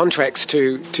juicy contracts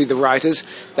to the writers,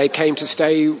 they came to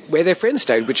stay where their friends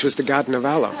stayed, which was the Garden of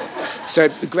Allah. So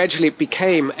gradually it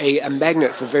became a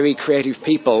magnet for very creative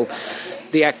people,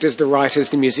 the actors, the writers,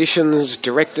 the musicians,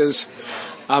 directors.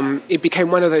 It became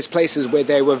one of those places where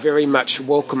they were very much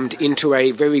welcomed into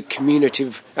a very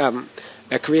communicative,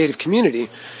 a creative community,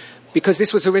 because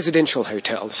this was a residential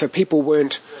hotel, so people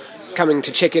weren't coming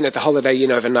to check in at the Holiday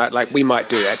Inn overnight like we might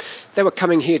do that. They were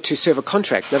coming here to serve a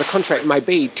contract. Now, the contract might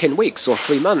be 10 weeks or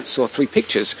 3 months or 3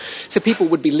 pictures. So people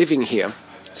would be living here.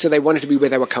 So they wanted to be where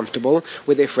they were comfortable,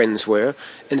 where their friends were.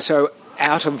 And so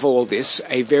out of all this,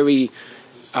 a very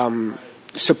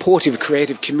supportive,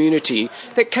 creative community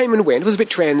that came and went. It was a bit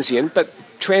transient, but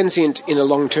transient in a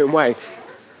long-term way,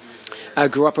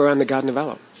 grew up around the Garden of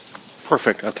Allah.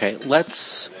 Perfect. Okay,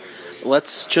 let's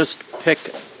just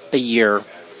pick a year.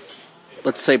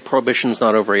 Let's say Prohibition's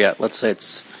not over yet. Let's say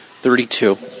it's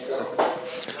 32.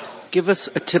 Give us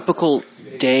a typical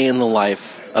day in the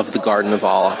life of the Garden of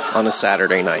Allah on a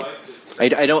Saturday night.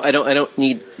 I don't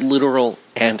need literal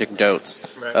anecdotes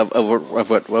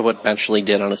of what Benchley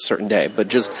did on a certain day, but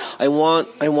just I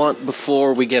want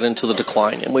before we get into the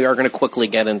decline, and we are going to quickly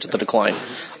get into the decline.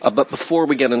 But before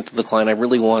we get into the decline, I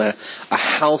really want a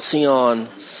halcyon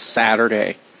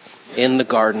Saturday in the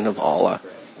Garden of Allah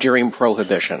during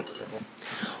Prohibition.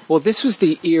 Well, this was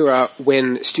the era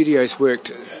when studios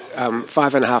worked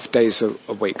 5.5 days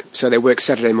a week. So they worked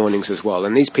Saturday mornings as well.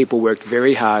 And these people worked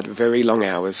very hard, very long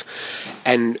hours.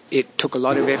 And it took a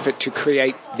lot of effort to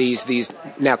create these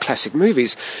now classic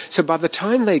movies. So by the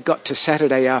time they got to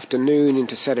Saturday afternoon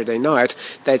into Saturday night,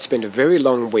 they'd spent a very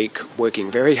long week working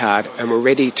very hard and were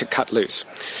ready to cut loose.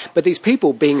 But these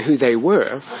people, being who they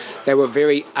were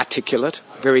very articulate,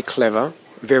 very clever,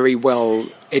 very well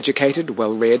educated,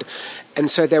 well read, and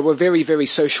so they were very, very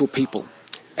social people.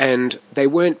 And they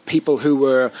weren't people who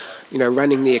were,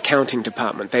 running the accounting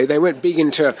department. They weren't big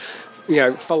into,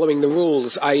 following the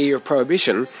rules, i.e. of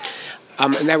prohibition,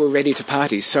 and they were ready to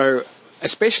party. So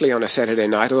especially on a Saturday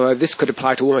night, although this could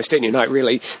apply to almost any night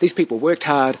really, these people worked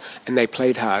hard and they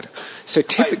played hard. So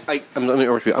typically...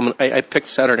 I picked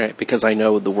Saturday night because I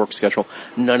know the work schedule.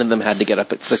 None of them had to get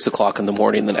up at 6 o'clock in the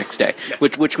morning the next day,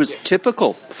 which was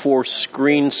typical for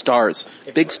screen stars,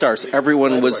 big stars.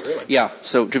 Everyone was,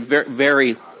 so very,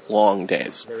 very long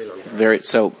days.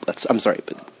 I'm sorry,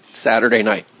 but Saturday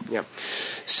night. Yeah.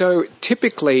 So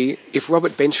typically, if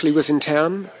Robert Benchley was in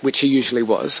town, which he usually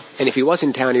was, and if he was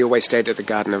in town, he always stayed at the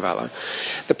Garden of Valor,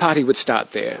 the party would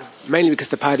start there, mainly because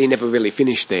the party never really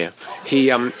finished there.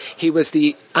 He was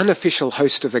the unofficial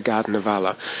host of the Garden of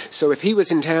Valor. So if he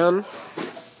was in town,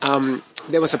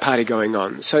 there was a party going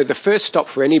on. So the first stop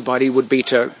for anybody would be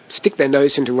to stick their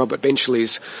nose into Robert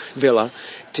Benchley's villa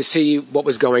to see what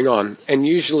was going on. And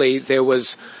usually there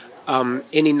was...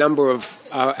 any number of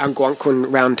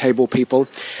Algonquin Round Table people,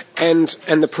 and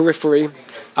the periphery,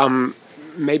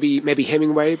 maybe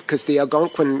Hemingway, because the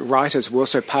Algonquin writers were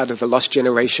also part of the Lost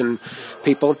Generation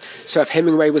people. So if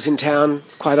Hemingway was in town,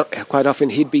 quite often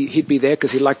he'd be there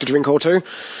because he liked to drink or two,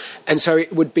 and so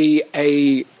it would be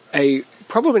a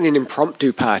probably an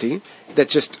impromptu party that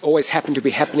just always happened to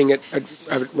be happening at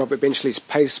Robert Benchley's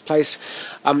place.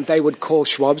 They would call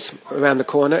Schwab's around the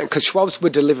corner, because Schwab's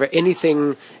would deliver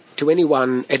anything to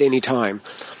anyone at any time.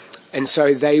 And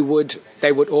so they would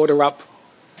order up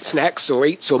snacks or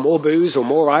eats or more booze or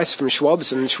more ice from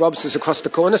Schwab's, and Schwab's is across the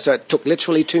corner, so it took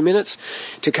literally 2 minutes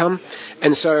to come.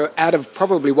 And so out of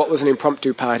probably what was an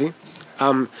impromptu party,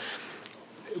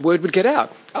 word would get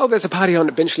out. Oh, there's a party on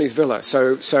at Benchley's villa.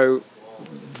 So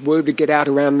word would get out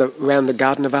around the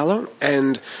Garden of Valor,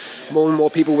 and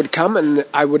more people would come, and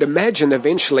I would imagine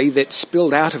eventually that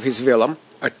spilled out of his villa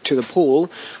to the pool,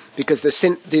 because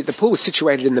the pool was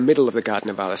situated in the middle of the Garden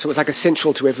of Valor, so it was like a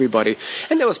central to everybody.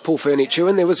 And there was pool furniture,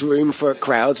 and there was room for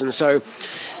crowds, and so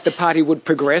the party would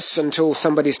progress until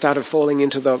somebody started falling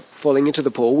into the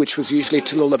pool, which was usually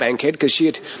Tallulah Bankhead, because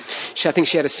I think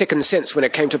she had a second sense when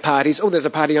it came to parties. Oh, there's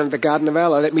a party on the Garden of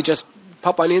Valor, let me just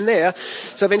pop on in there.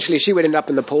 So eventually she would end up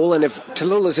in the pool, and if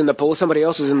Tallulah's in the pool, somebody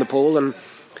else is in the pool, and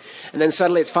then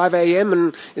suddenly it's 5 a.m.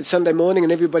 and it's Sunday morning,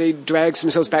 and everybody drags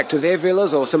themselves back to their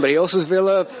villas or somebody else's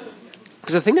villa.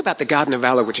 Because the thing about the Garden of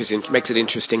Valor, which makes it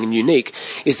interesting and unique,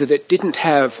 is that it didn't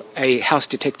have a house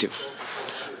detective.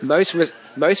 Most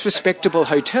respectable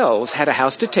hotels had a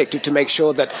house detective to make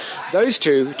sure that those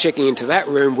two checking into that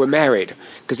room were married.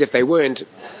 Because if they weren't,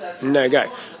 no go.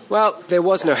 Well, there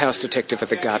was no house detective at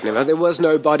the Garden of Valor. There was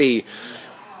nobody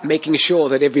making sure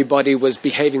that everybody was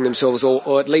behaving themselves,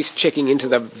 or at least checking into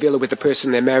the villa with the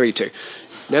person they're married to.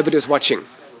 Nobody was watching.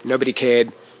 Nobody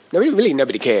cared.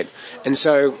 Nobody cared. And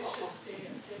so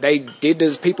they did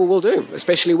as people will do,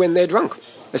 especially when they're drunk,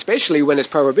 especially when it's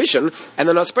prohibition and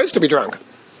they're not supposed to be drunk.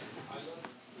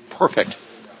 Perfect.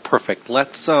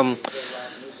 Let's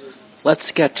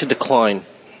get to decline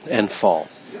and fall.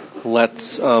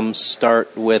 Let's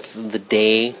start with the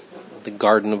day the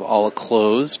Garden of Allah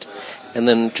closed, and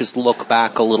then just look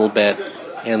back a little bit,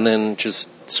 and then just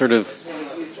sort of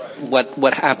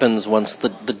what happens once the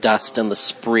dust and the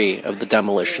spree of the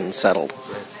demolition settled.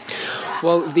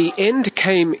 Well, the end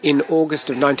came in August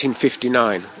of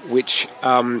 1959, which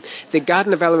the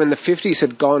Garden of Valor in the 50s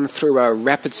had gone through a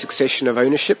rapid succession of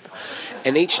ownership,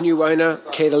 and each new owner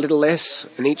cared a little less,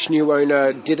 and each new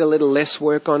owner did a little less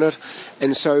work on it.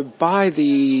 And so by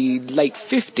the late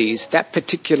 50s, that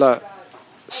particular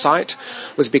site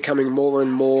was becoming more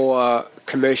and more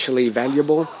commercially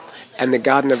valuable, and the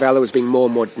Garden of Valor was being more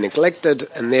and more neglected,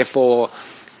 and therefore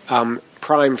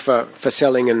prime for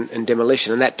selling and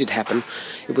demolition. And that did happen.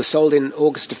 It was sold in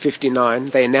August of 59.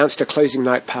 They announced a closing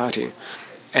night party,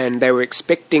 and they were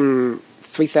expecting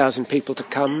 3,000 people to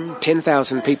come.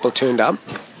 10,000 people turned up.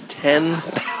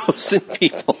 10,000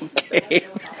 people came.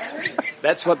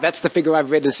 That's the figure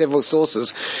I've read in several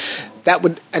sources.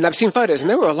 And I've seen photos, and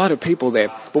there were a lot of people there.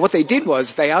 But what they did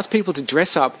was they asked people to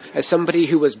dress up as somebody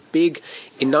who was big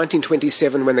in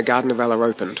 1927 when the Garden of Valor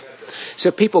opened. So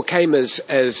people came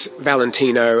as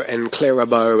Valentino and Claire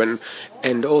Robot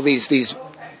and all these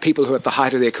people who were at the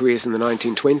height of their careers in the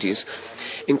 1920s,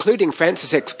 including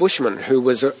Francis X. Bushman, who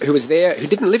was there, who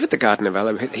didn't live at the Garden of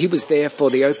Allah. He was there for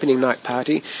the opening night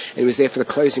party, and he was there for the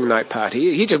closing night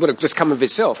party. He just would have just come of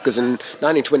himself, because in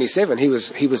 1927 he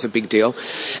was a big deal.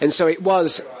 And so it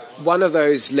was one of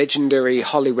those legendary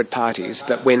Hollywood parties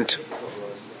that went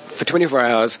for 24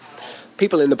 hours,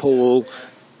 people in the pool,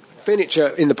 furniture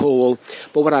in the pool.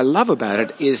 But what I love about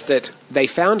it is that they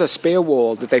found a spare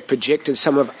wall that they projected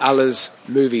some of Allah's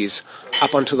movies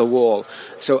up onto the wall.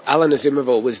 So Ala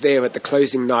Nazimoville was there at the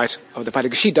closing night of the party,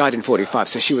 because she died in 45,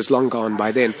 so she was long gone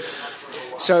by then.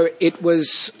 So it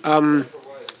was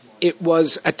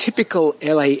a typical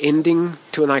LA ending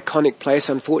to an iconic place.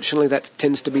 Unfortunately, that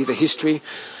tends to be the history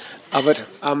of it.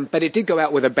 But it did go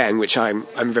out with a bang, which I'm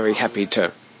very happy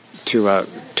to have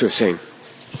seen.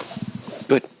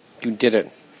 Good. You did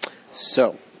it.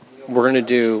 So, we're going to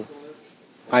do...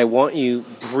 I want you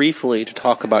briefly to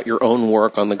talk about your own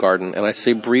work on the garden. And I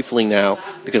say briefly now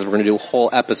because we're going to do a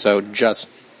whole episode just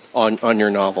on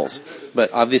your novels. But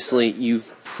obviously,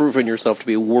 you've proven yourself to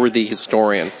be a worthy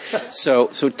historian. So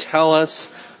tell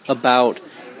us about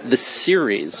the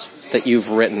series that you've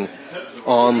written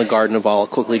on the Garden of Allah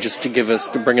quickly, just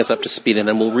to bring us up to speed, and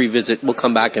then we'll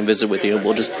come back and visit with you, and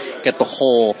we'll just get the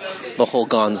whole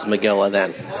Gans Megillah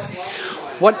then.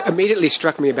 What immediately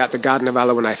struck me about the Garden of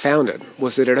Allah when I found it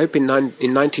was that it opened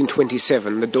in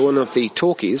 1927, the dawn of the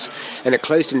talkies, and it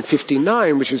closed in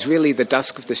 59, which was really the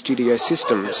dusk of the studio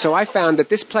system. So I found that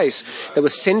this place that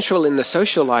was central in the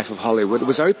social life of Hollywood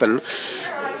was open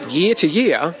year to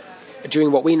year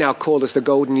during what we now call as the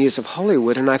golden years of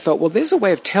Hollywood. And I thought, well, there's a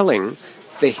way of telling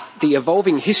the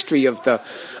evolving history of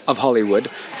Hollywood,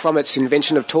 from its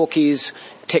invention of talkies,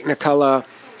 Technicolor,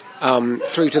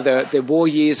 through to the war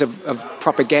years of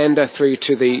propaganda, through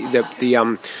to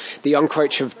the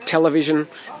encroach of television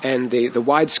and the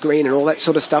widescreen and all that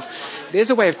sort of stuff.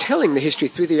 There's a way of telling the history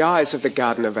through the eyes of the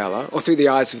Garden of Allah, or through the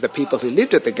eyes of the people who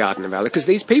lived at the Garden of Allah, because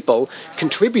these people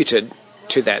contributed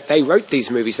to that. They wrote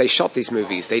these movies, they shot these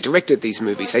movies, they directed these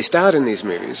movies, they starred in these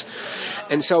movies.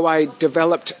 And so I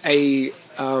developed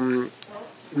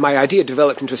my idea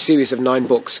developed into a series of 9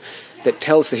 books that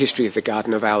tells the history of the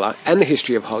Garden of Allah and the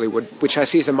history of Hollywood, which I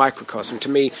see as a microcosm. To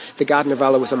me, the Garden of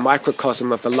Allah was a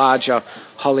microcosm of the larger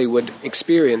Hollywood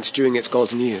experience during its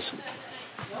golden years.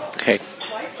 Okay,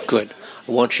 good.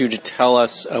 I want you to tell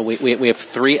us, we have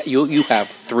 3, you have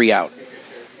 3 out.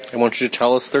 I want you to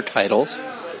tell us their titles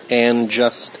and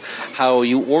just how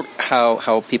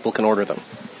people can order them.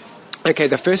 Okay,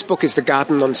 the first book is The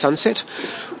Garden on Sunset,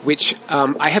 which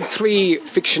I have 3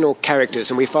 fictional characters,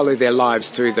 and we follow their lives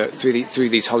through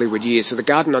these Hollywood years. So The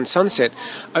Garden on Sunset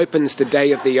opens the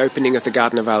day of the opening of the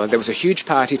Garden of Allah. There was a huge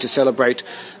party to celebrate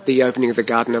the opening of the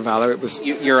Garden of Allah. It was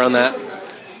you're on that?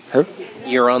 Huh?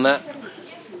 You're on that?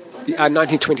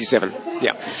 1927.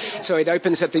 Yeah. So it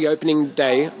opens at the opening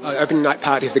night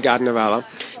party of the Garden of Allah.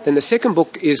 Then the second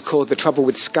book is called The Trouble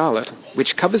with Scarlett,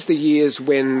 which covers the years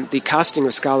when the casting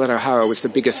of Scarlett O'Hara was the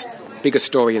biggest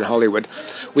story in Hollywood,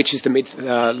 which is the late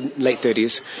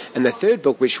 30s. And the third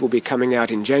book, which will be coming out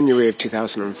in January of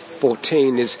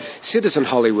 2014, is Citizen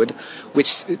Hollywood,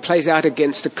 which plays out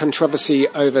against the controversy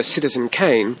over Citizen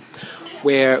Kane,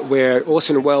 where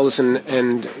Orson Welles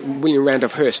and William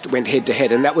Randolph Hearst went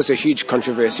head-to-head, and that was a huge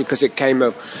controversy because it came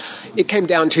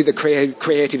down to the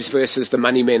creatives versus the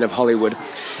money men of Hollywood.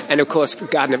 And, of course,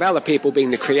 Garden of Allah people, being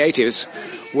the creatives,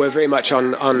 were very much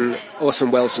on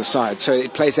Orson Welles' side. So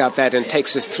it plays out that and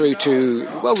takes us through to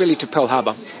Pearl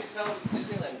Harbor.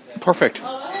 Perfect.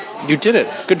 You did it.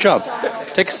 Good job.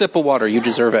 Take a sip of water. You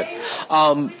deserve it.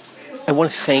 I want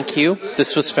to thank you.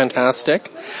 This was fantastic.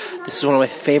 This is one of my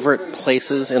favorite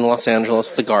places in Los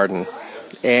Angeles, the Garden.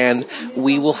 And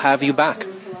we will have you back.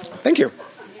 Thank you.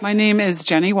 My name is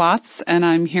Jenny Watts, and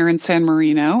I'm here in San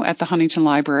Marino at the Huntington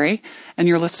Library, and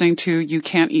you're listening to You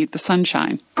Can't Eat the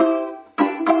Sunshine.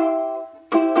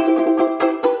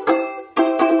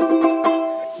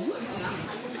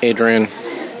 Adrian,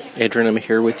 I'm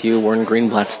here with you. We're in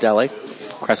Greenblatt's Deli,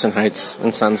 Crescent Heights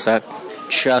and Sunset,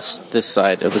 just this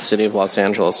side of the city of Los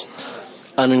Angeles.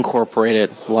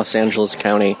 Unincorporated Los Angeles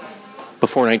County.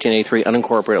 Before 1983,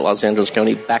 unincorporated Los Angeles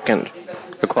County beckoned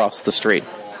across the street.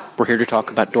 We're here to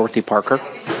talk about Dorothy Parker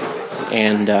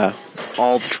and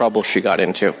all the trouble she got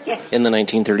into in the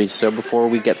 1930s. So before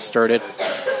we get started,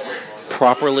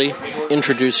 properly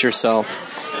introduce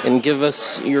yourself and give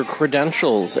us your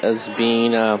credentials as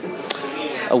being a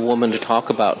woman to talk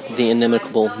about, the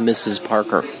inimitable Mrs.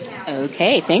 Parker.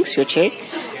 Okay, thanks, Richard.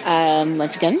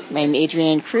 Once again, I'm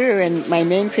Adrienne Crew, and my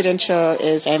main credential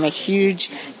is I'm a huge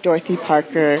Dorothy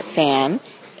Parker fan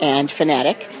and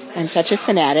fanatic. I'm such a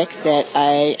fanatic that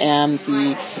I am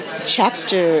the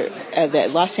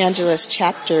Los Angeles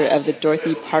chapter of the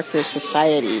Dorothy Parker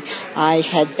Society. I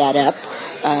head that up.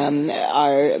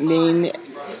 Our main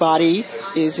body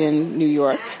is in New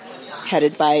York,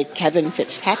 headed by Kevin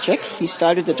Fitzpatrick. He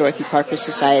started the Dorothy Parker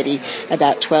Society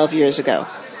about 12 years ago.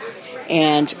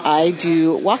 And I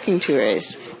do walking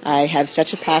tours. I have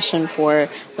such a passion for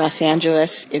Los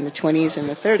Angeles in the 20s and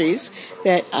the 30s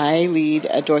that I lead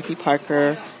a Dorothy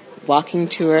Parker walking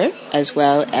tour as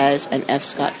well as an F.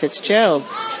 Scott Fitzgerald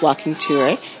walking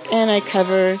tour. And I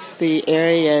cover the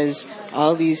areas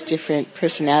all these different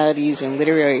personalities and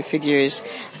literary figures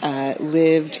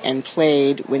lived and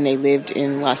played when they lived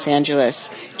in Los Angeles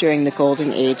during the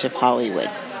golden age of Hollywood.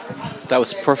 That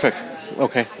was perfect.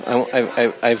 Okay.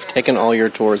 I've taken all your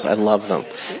tours. I love them.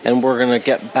 And we're going to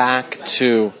get back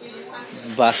to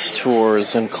bus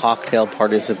tours and cocktail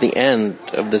parties at the end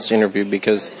of this interview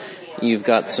because you've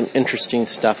got some interesting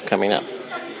stuff coming up.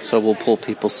 So we'll pull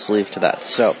people's sleeve to that.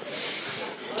 So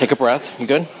take a breath. You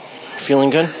good? Feeling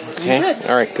good? Okay. Good.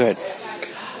 All right, good.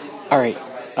 All right.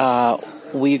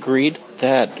 We agreed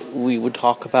that we would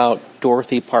talk about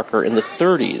Dorothy Parker in the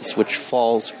 30s, which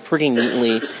falls pretty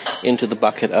neatly into the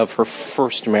bucket of her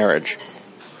first marriage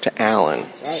to Alan.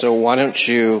 Right. So why don't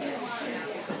you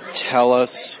tell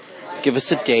us, give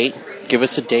us a date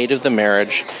of the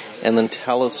marriage, and then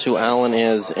tell us who Alan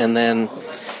is, and then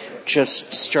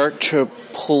just start to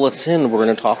pull us in. We're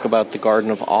going to talk about the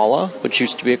Garden of Allah, which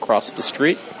used to be across the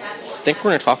street. I think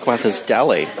we're going to talk about this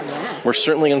deli. We're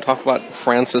certainly going to talk about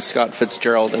Francis Scott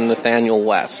Fitzgerald and Nathaniel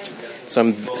West.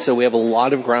 So we have a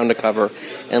lot of ground to cover,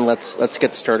 and let's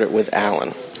get started with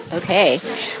Alan. Okay.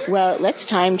 Well, let's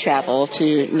time travel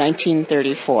to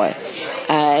 1934.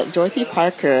 Dorothy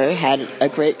Parker had a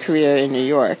great career in New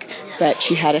York, but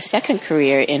she had a second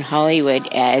career in Hollywood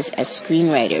as a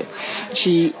screenwriter.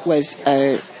 She was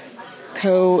a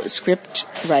co-script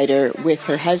writer with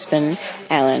her husband,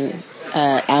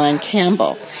 Alan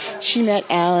Campbell. She met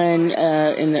Alan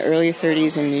in the early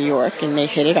 30s in New York, and they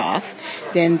hit it off.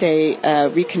 Then they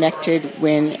reconnected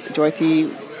when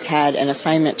Dorothy had an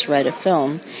assignment to write a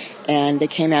film, and they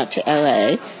came out to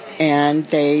L.A., and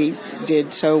they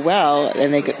did so well,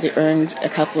 and they earned a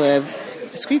couple of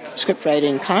script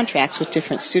writing contracts with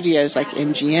different studios like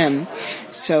MGM.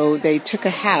 So they took a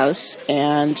house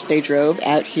and they drove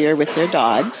out here with their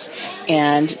dogs,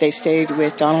 and they stayed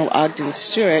with Donald Ogden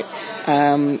Stewart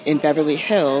in Beverly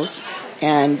Hills.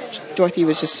 And Dorothy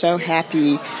was just so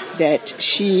happy that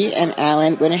she and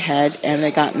Alan went ahead and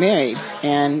they got married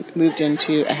and moved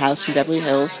into a house in Beverly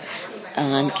Hills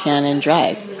on Cannon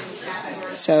Drive.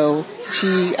 So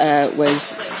she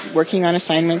was working on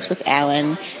assignments with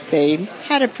Alan. They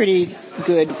had a pretty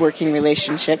good working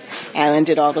relationship. Alan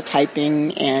did all the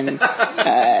typing, and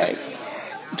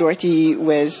Dorothy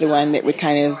was the one that would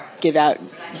kind of give out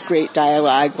great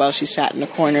dialogue while she sat in a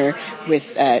corner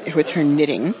with her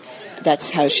knitting.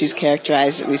 That's how she's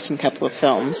characterized, at least in a couple of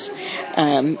films.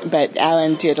 But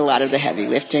Alan did a lot of the heavy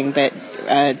lifting, but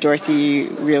Dorothy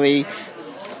really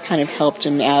kind of helped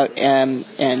him out, and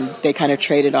they kind of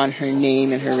traded on her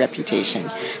name and her reputation.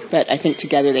 But I think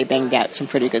together they banged out some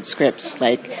pretty good scripts,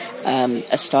 like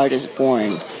A Star Is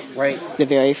Born, right? The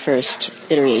very first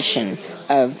iteration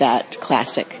of that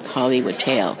classic Hollywood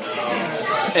tale.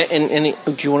 And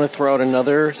do you want to throw out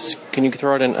another? Can you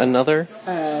throw out another?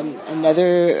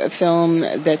 Another film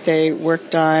that they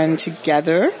worked on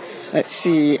together. Let's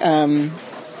see.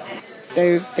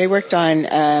 They worked on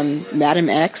Madam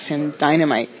X and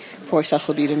Dynamite for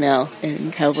Cecil B. DeMille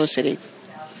in Culver City.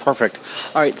 Perfect.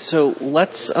 All right, so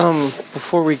let's,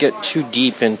 before we get too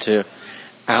deep into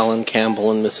Alan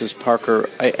Campbell and Mrs. Parker,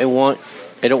 I don't want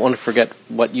to forget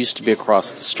what used to be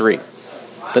across the street,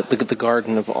 the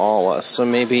Garden of Allah. So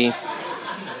maybe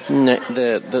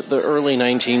the early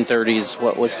 1930s,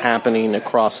 what was happening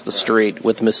across the street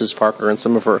with Mrs. Parker and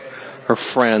some of her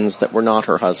friends that were not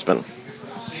her husband.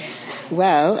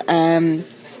 Well,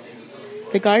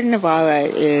 the Garden of Allah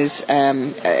is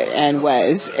and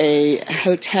was a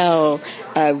hotel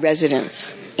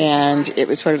residence, and it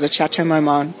was sort of the Chateau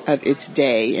Marmont of its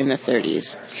day in the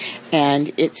 30s.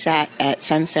 And it sat at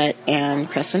Sunset and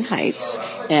Crescent Heights,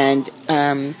 and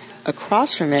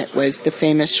across from it was the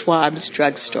famous Schwab's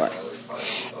drugstore.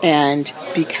 And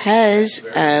because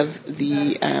of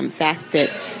the fact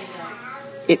that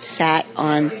it sat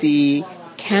on the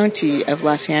County of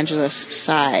Los Angeles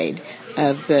side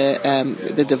of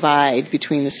the divide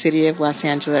between the city of Los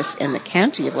Angeles and the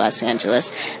County of Los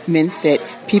Angeles, meant that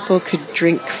people could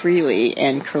drink freely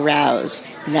and carouse,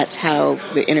 and that's how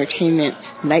the entertainment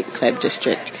nightclub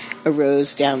district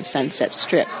arose down Sunset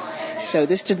Strip. So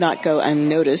this did not go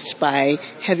unnoticed by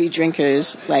heavy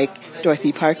drinkers like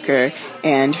Dorothy Parker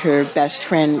and her best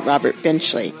friend Robert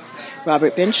Benchley.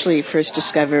 Robert Benchley first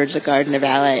discovered the Garden of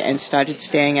Allah and started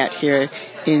staying out here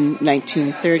in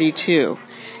 1932.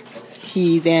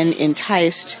 He then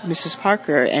enticed Mrs.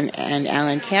 Parker and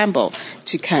Alan Campbell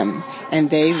to come, and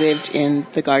they lived in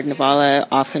the Garden of Allah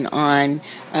off and on,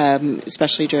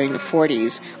 especially during the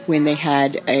 40s when they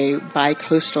had a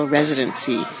bi-coastal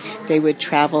residency. They would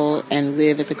travel and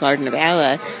live at the Garden of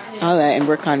Allah and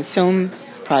work on film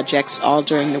projects all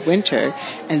during the winter,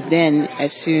 and then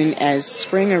as soon as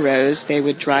spring arose, they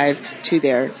would drive to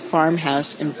their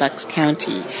farmhouse in Bucks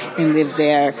County and live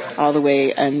there all the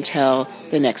way until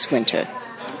the next winter.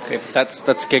 Okay, but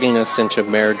that's getting us into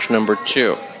marriage number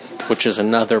 2, which is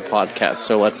another podcast.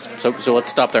 So let's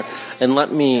stop there, and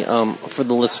let me, for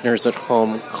the listeners at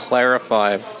home,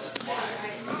 clarify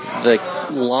the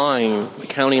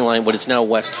county line, what is now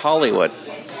West Hollywood,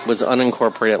 was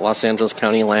unincorporated Los Angeles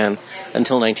County land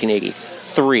until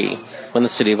 1983, when the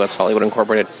city of West Hollywood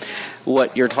incorporated.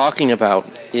 What you're talking about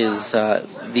is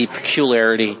the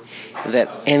peculiarity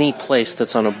that any place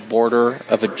that's on a border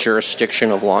of a jurisdiction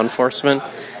of law enforcement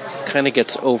kind of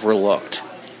gets overlooked.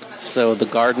 So the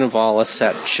Garden of Allah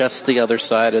sat just the other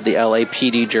side of the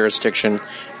LAPD jurisdiction,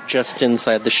 just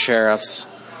inside the sheriff's.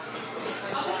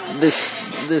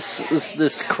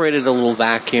 This created a little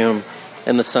vacuum,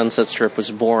 and the Sunset Strip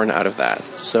was born out of that.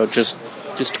 So just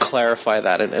clarify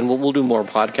that, and we'll do more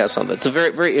podcasts on that. It's a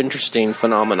very, very interesting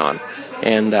phenomenon,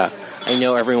 and I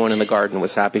know everyone in the garden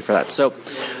was happy for that. So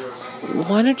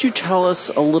why don't you tell us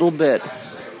a little bit?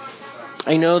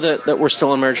 I know that we're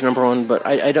still on marriage number 1, but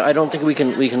I don't think we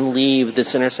can leave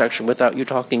this intersection without you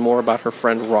talking more about her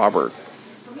friend Robert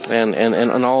and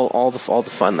all the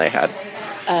fun they had.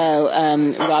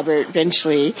 Robert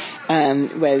Benchley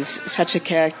was such a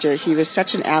character. He was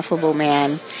such an affable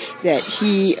man that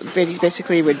he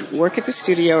basically would work at the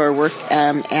studio or work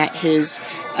at his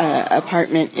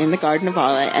apartment in the Garden of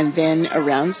Allah, and then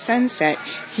around sunset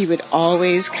he would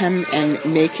always come and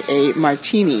make a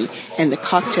martini, and the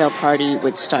cocktail party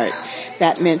would start.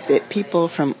 That meant that people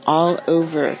from all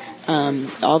over,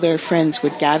 all their friends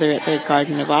would gather at the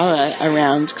Garden of Allah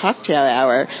around cocktail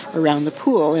hour, around the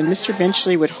pool, and Mr.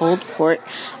 Benchley would hold court,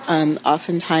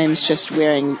 oftentimes just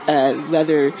wearing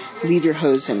leather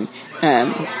lederhosen,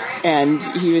 and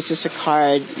he was just a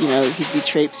card. He'd be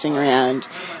traipsing around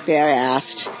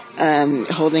bare-assed,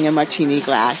 holding a martini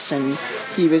glass, and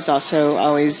he was also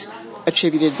always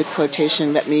attributed the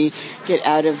quotation, let me get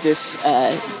out of this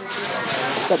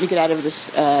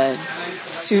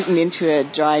suit and into a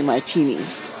dry martini.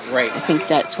 Right. I think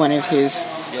that's one of his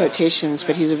quotations,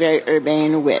 but he's a very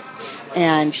urbane wit.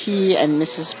 And he and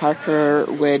Mrs. Parker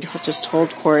would just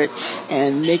hold court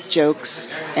and make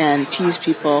jokes and tease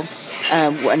people.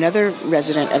 Another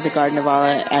resident of the Garden of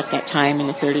Allah at that time in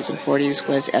the 30s and 40s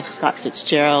was F. Scott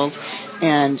Fitzgerald,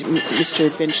 and Mr.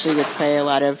 Benchley would play a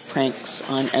lot of pranks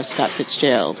on F. Scott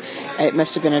Fitzgerald. It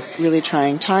must have been a really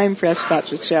trying time for F. Scott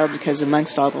Fitzgerald because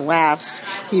amongst all the laughs,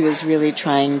 he was really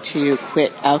trying to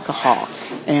quit alcohol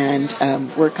and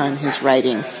work on his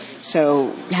writing.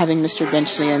 So having Mr.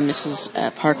 Benchley and Mrs.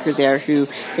 Parker there, who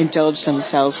indulged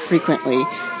themselves frequently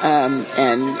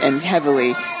and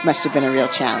heavily, must have been a real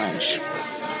challenge.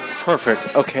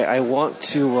 Perfect. Okay, I want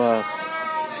to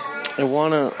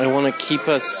keep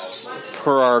us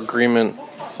per our agreement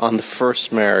on the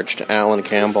first marriage to Alan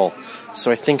Campbell.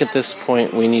 So I think at this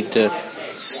point we need to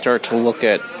start to look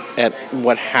at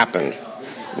what happened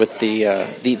with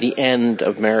the end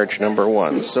of marriage number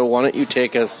 1. So why don't you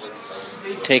take us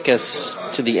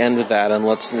to the end of that, and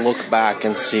let's look back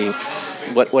and see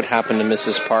what happened to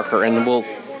Mrs. Parker, and we'll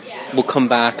come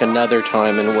back another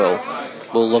time and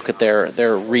we'll look at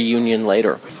their reunion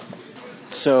later.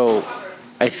 So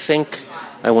I think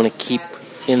I want to keep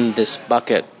in this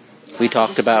bucket. We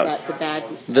talked about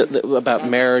about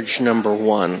marriage number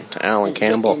 1 to Alan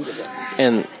Campbell,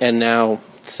 and now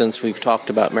since we've talked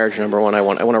about marriage number 1, I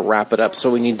want to wrap it up.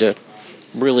 So we need to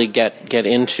really get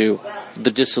into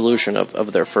the dissolution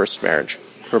of their first marriage,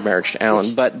 her marriage to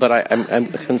Alan. But I'm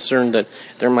concerned that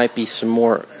there might be some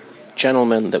more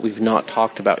gentlemen that we've not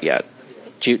talked about yet.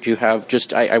 Do you have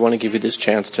I want to give you this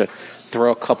chance to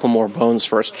throw a couple more bones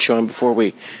for us to show him before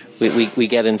we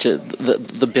get into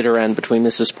the bitter end between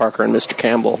Mrs. Parker and Mr.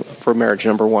 Campbell for marriage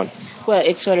number 1. Well,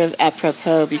 it's sort of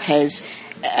apropos because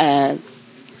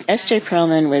S.J.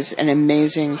 Perelman was an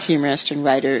amazing humorist and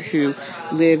writer who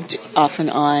lived off and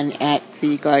on at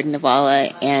the Garden of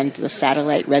Allah and the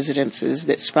satellite residences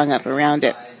that sprung up around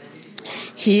it.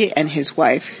 He and his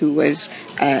wife, who was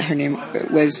her name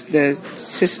was the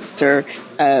sister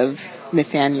of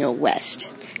Nathaniel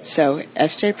West. So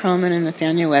S.J. Perelman and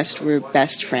Nathaniel West were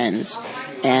best friends,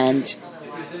 and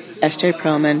S.J.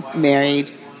 Perelman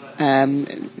married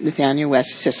Nathaniel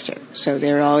West's sister, so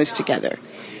they were always together.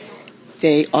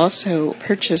 They also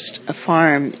purchased a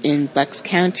farm in Bucks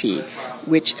County,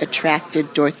 which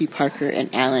attracted Dorothy Parker and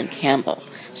Alan Campbell.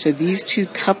 So these two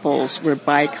couples were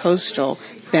bi-coastal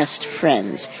best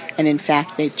friends, and in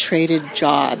fact they traded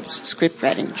jobs, script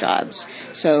writing jobs.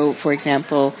 So, for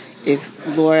example, if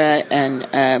Laura and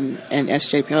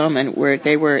S.J. Perelman were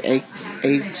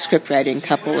a script writing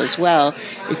couple as well,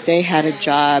 if they had a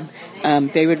job,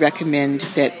 they would recommend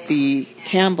that the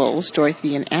Campbells,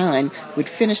 Dorothy and Alan, would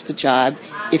finish the job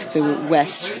if the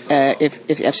West,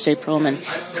 if S.J. Perelman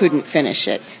couldn't finish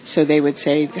it. So they would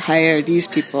say, hire these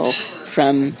people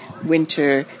from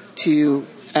winter to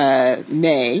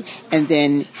May, and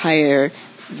then hire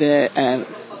the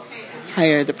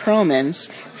Perelmans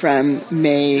from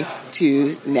May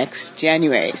to next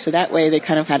January. So that way they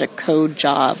kind of had a code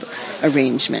job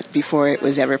arrangement before it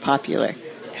was ever popular.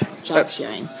 Job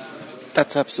sharing.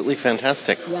 That's absolutely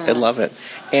fantastic. Yeah. I love it.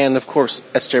 And, of course,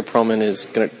 S.J. Perelman is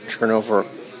going to turn over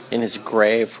in his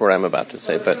grave for what I'm about to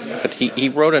say, but he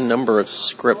wrote a number of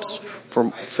scripts for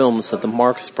films that the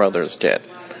Marx Brothers did.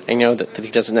 I know that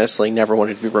he doesn't necessarily never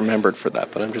wanted to be remembered for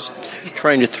that, but I'm just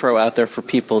trying to throw out there for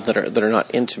people that are not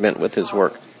intimate with his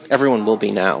work. Everyone will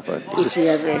be now, but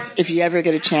if you ever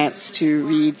get a chance to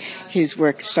read his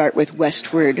work, start with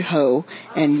Westward Ho,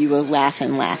 and you will laugh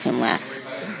and laugh and laugh.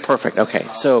 Perfect. Okay,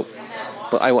 so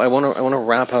but I want to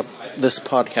wrap up this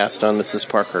podcast on Mrs.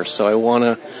 Parker. So I want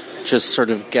to just sort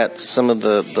of get some of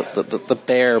the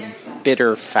bare,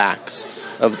 bitter facts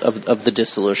of the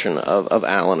dissolution of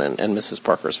Alan and Mrs.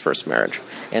 Parker's first marriage,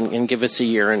 and give us a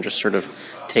year and just sort of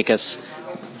take us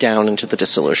down into the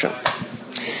dissolution.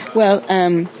 Well,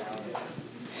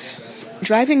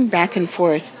 driving back and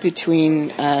forth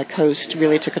between coast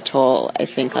really took a toll, I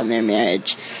think, on their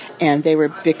marriage. And they were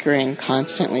bickering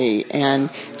constantly, and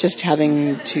just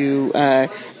having to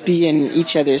be in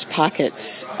each other's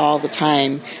pockets all the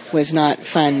time was not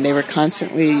fun. They were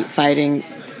constantly fighting,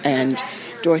 and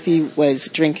Dorothy was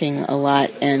drinking a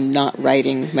lot and not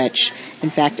writing much.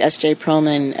 In fact, S.J.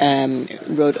 Perelman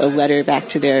wrote a letter back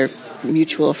to their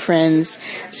mutual friends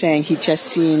saying he'd just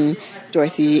seen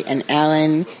Dorothy and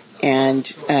Alan, and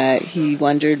he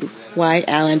wondered why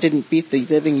Alan didn't beat the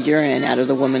living urine out of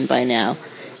the woman by now.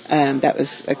 That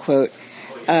was a quote.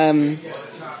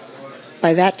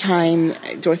 By that time,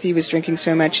 Dorothy was drinking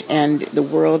so much, and the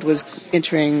world was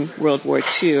entering World War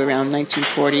II around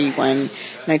 1941,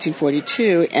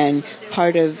 1942, and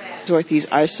part of Dorothy's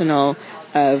arsenal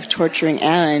of torturing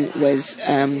Alan was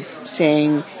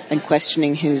saying and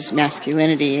questioning his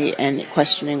masculinity and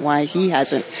questioning why he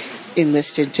hasn't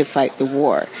enlisted to fight the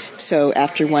war. So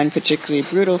after one particularly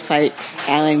brutal fight,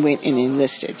 Alan went and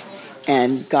enlisted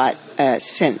and got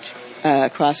sent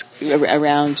across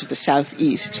around the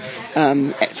southeast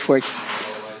for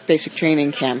basic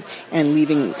training camp,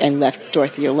 and left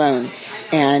Dorothy alone,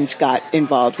 and got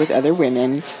involved with other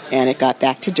women, and it got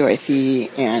back to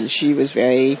Dorothy, and she was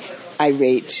very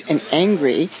irate and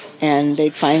angry, and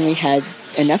they'd finally had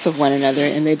enough of one another,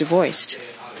 and they divorced.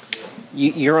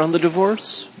 You're on the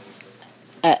divorce?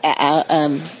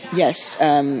 Yes,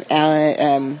 around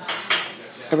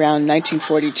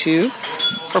 1942.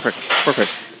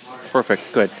 Perfect,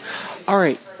 good. All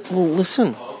right, well,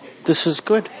 listen, this is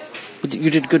good.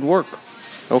 You did good work,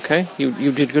 okay?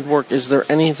 You did good work. Is there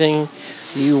anything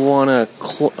you want to...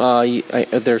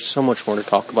 there's so much more to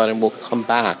talk about, and we'll come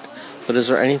back. But is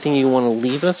there anything you want to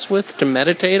leave us with to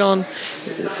meditate on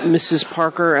Mrs.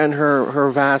 Parker and her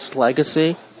vast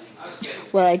legacy?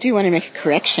 Well, I do want to make a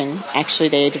correction. Actually,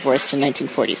 they divorced in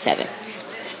 1947.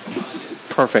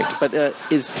 Perfect. But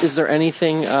is there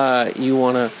anything you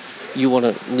want to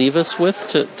leave us with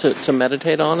to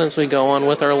meditate on as we go on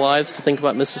with our lives, to think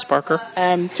about Mrs. Parker?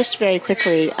 Just very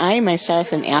quickly, I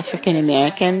myself am African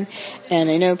American, and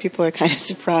I know people are kind of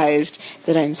surprised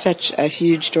that I'm such a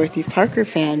huge Dorothy Parker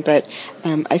fan, but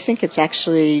I think it's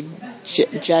actually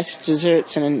just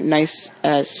desserts and a nice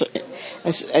a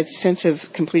sense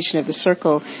of completion of the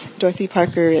circle. Dorothy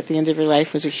Parker, at the end of her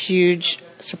life, was a huge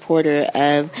supporter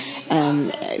of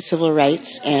civil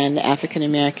rights and African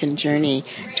American journey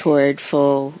toward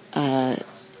full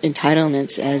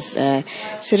entitlements as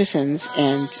citizens.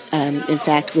 And in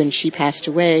fact, when she passed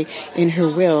away, in her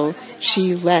will,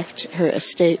 she left her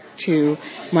estate to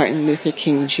Martin Luther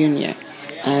King Jr.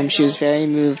 She was very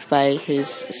moved by his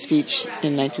speech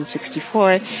in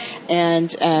 1964,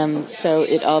 and so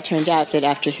it all turned out that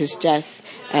after his death,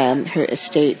 her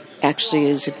estate actually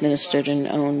is administered and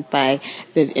owned by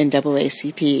the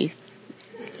NAACP,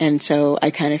 And so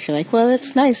I kind of feel like, well,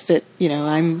 it's nice that,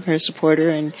 I'm her supporter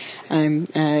and I'm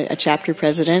a chapter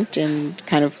president and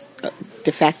kind of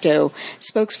de facto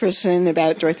spokesperson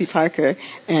about Dorothy Parker.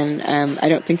 And I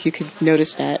don't think you could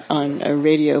notice that on a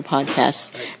radio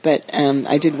podcast, but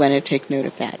I did want to take note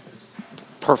of that.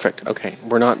 Perfect. Okay,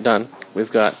 we're not done.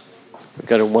 We've got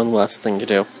one last thing to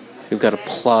do. We've got to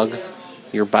plug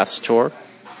your bus tour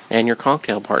and your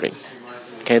cocktail party.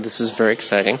 Okay, this is very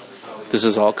exciting. This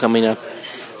is all coming up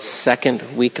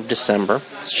second week of December.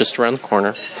 It's just around the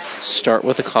corner. Start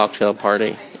with a cocktail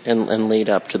party and lead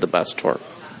up to the bus tour.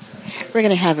 We're going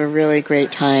to have a really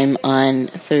great time on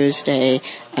Thursday,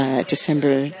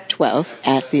 December 12th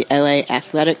at the LA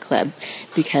Athletic Club,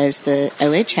 because the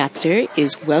LA chapter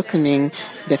is welcoming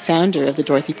the founder of the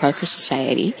Dorothy Parker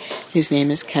Society. His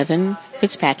name is Kevin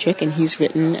Fitzpatrick, and he's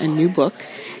written a new book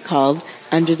called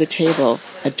Under the Table,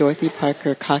 a Dorothy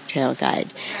Parker cocktail guide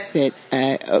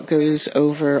that goes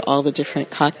over all the different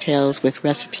cocktails with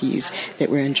recipes that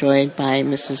were enjoyed by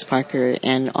Mrs. Parker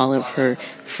and all of her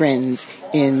friends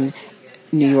in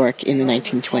New York in the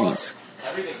 1920s.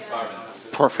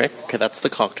 Perfect. Okay, that's the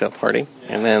cocktail party.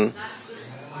 And then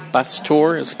bus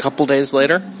tour is a couple days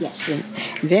later? Yes. And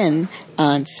then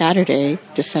on Saturday,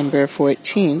 December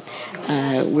 14th,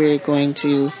 we're going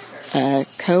to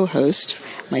co-host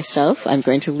myself. I'm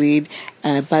going to lead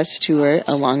a bus tour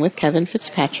along with Kevin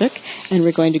Fitzpatrick, and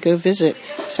we're going to go visit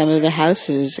some of the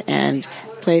houses and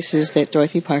places that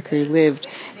Dorothy Parker lived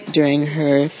during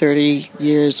her 30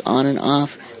 years on and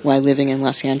off while living in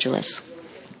Los Angeles.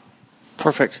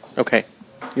 Perfect. Okay.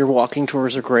 Your walking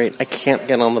tours are great. I can't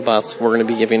get on the bus. We're going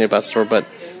to be giving a bus tour, but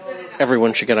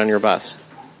everyone should get on your bus.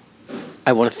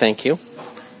 I want to thank you.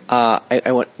 I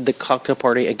want the cocktail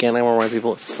party, again, I want to remind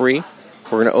people, it's free.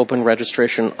 We're going to open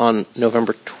registration on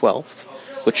November 12th,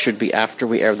 which should be after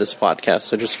we air this podcast.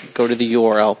 So just go to the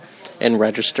URL and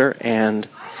register, and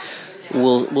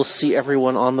we'll see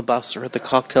everyone on the bus or at the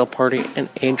cocktail party. And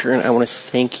Adrian, I want to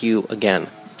thank you again.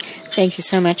 Thank you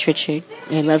so much, Richard.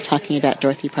 I love talking about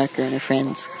Dorothy Parker and her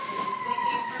friends.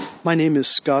 My name is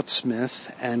Scott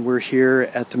Smith, and we're here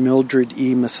at the Mildred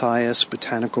E. Mathias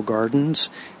Botanical Gardens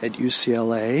at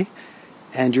UCLA,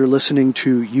 and you're listening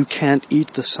to You Can't Eat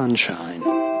the Sunshine.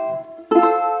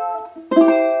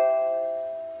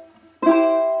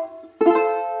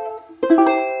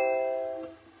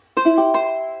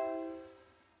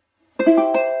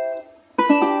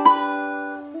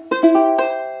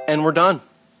 And we're done.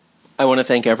 I want to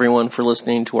thank everyone for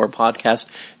listening to our podcast,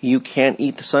 You Can't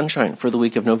Eat the Sunshine, for the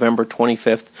week of November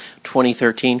 25th,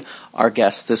 2013. Our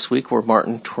guests this week were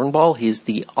Martin Turnbull. He's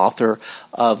the author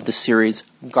of the series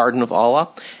Garden of Allah.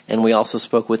 And we also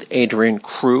spoke with Adrienne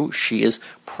Crew. She is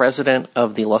president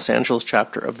of the Los Angeles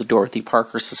chapter of the Dorothy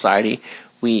Parker Society.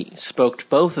 We spoke to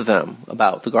both of them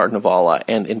about the Garden of Allah,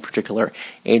 and in particular,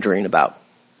 Adrienne about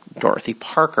Dorothy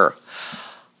Parker.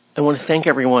 I want to thank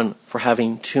everyone for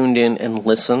having tuned in and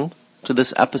listened to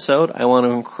this episode. I want to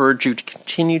encourage you to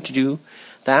continue to do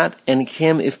that. And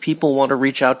Kim, if people want to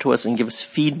reach out to us and give us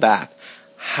feedback,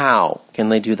 how can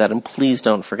they do that? And please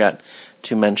don't forget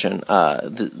to mention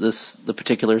the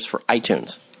particulars for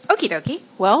iTunes. Okie dokie.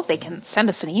 Well, they can send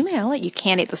us an email at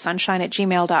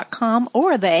youcan'teatthesunshine@gmail.com,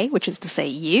 or they, which is to say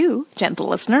you, gentle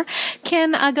listener,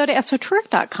 can go to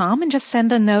esoteric.com and just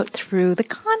send a note through the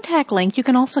contact link. You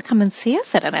can also come and see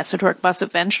us at an Esoteric Bus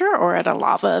Adventure or at a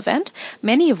Lava event,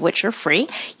 many of which are free.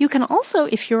 You can also,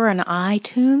 if you're an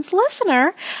iTunes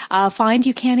listener, find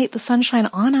You Can't Eat the Sunshine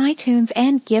on iTunes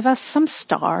and give us some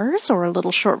stars or a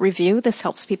little short review. This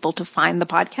helps people to find the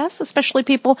podcast, especially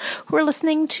people who are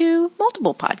listening to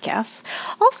multiple podcasts.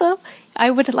 Also, I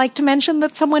would like to mention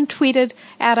that someone tweeted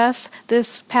at us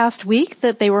this past week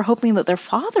that they were hoping that their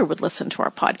father would listen to our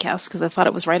podcast because they thought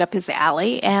it was right up his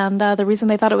alley. And the reason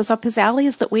they thought it was up his alley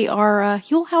is that we are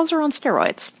Huell Hauser on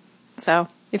steroids. So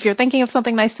if you're thinking of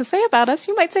something nice to say about us,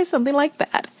 you might say something like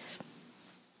that.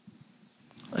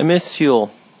 I miss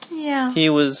Huell. Yeah.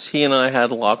 He and I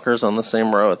had lockers on the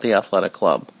same row at the athletic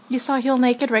club. You saw Huell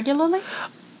naked regularly?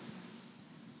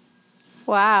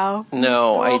 Wow.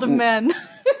 No, world of men.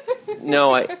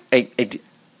 No, I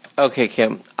okay,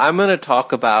 Kim. I'm going to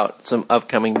talk about some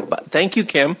upcoming. Thank you,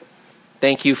 Kim.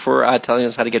 Thank you for telling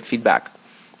us how to get feedback.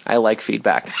 I like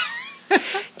feedback.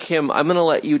 Kim, I'm going to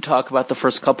let you talk about the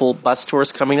first couple bus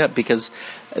tours coming up because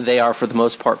they are, for the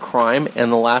most part, crime,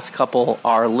 and the last couple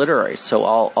are literary. So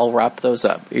I'll wrap those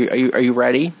up. Are you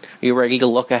ready? Are you ready to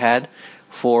look ahead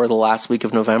for the last week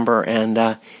of November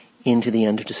and into the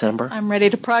end of December? I'm ready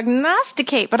to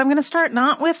prognosticate, but I'm going to start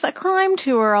not with a crime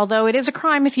tour, although it is a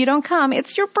crime if you don't come.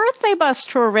 It's your birthday bus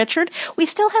tour, Richard. We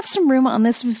still have some room on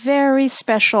this very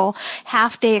special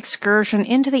half-day excursion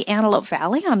into the Antelope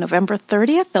Valley on November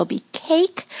 30th. There'll be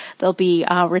cake. There'll be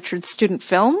Richard's student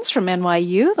films from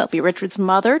NYU. There'll be Richard's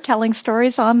mother telling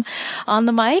stories on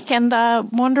the mic, and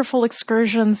wonderful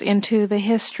excursions into the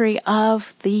history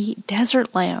of the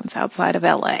desert lands outside of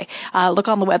LA. Look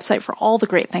on the website for all the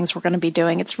great things we're going to be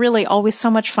doing. It's really always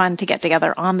so much fun to get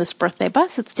together on this birthday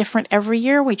bus. It's different every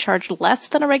year. We charge less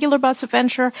than a regular bus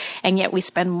adventure, and yet we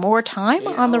spend more time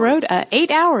on the road,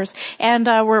 8 hours. And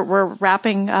we're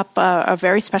wrapping up a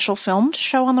very special film to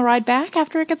show on the ride back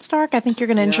after it gets dark. I think you're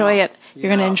going to enjoy it. You're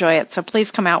going to enjoy it. So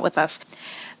please come out with us.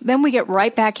 Then we get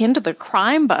right back into the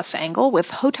crime bus angle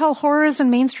with Hotel Horrors and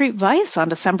Main Street Vice on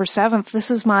December 7th. This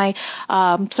is my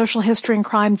social history and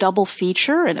crime double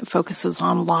feature, and it focuses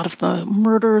on a lot of the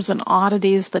murders and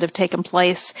oddities that have taken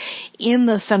place in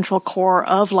the central core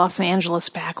of Los Angeles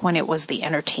back when it was the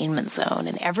entertainment zone,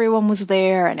 and everyone was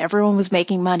there, and everyone was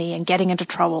making money and getting into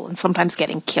trouble and sometimes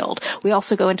getting killed. We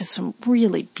also go into some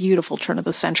really beautiful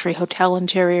turn-of-the-century hotel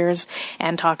interiors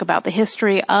and talk about the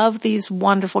history of these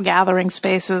wonderful gathering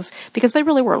spaces, because they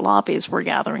really were lobbies, were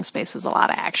gathering spaces. A lot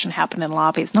of action happened in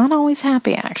lobbies, not always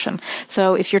happy action.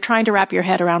 So if you're trying to wrap your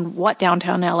head around what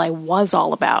downtown LA was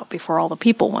all about before all the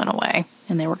people went away,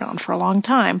 and they were gone for a long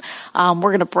time,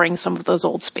 we're going to bring some of those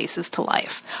old spaces to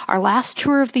life. Our last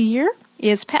tour of the year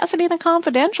is Pasadena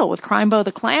Confidential with Crimebo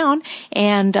the Clown,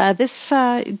 and this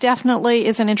definitely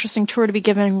is an interesting tour to be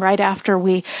given right after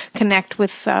we connect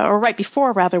with, or right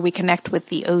before, rather, we connect with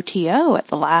the OTO at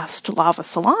the last Lava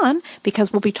Salon,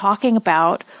 because we'll be talking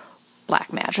about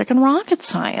black magic and rocket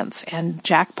science and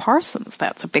Jack Parsons.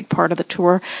 That's a big part of the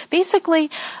tour. Basically,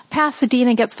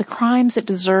 Pasadena gets the crimes it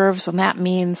deserves, and that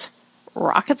means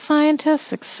rocket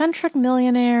scientists, eccentric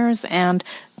millionaires, and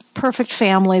perfect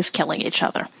families killing each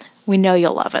other. We know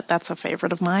you'll love it. That's a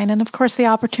favorite of mine. And, of course, the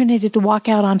opportunity to walk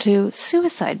out onto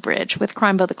Suicide Bridge with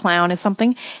Crimebo the Clown is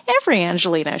something every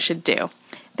Angelino should do.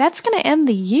 That's going to end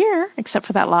the year, except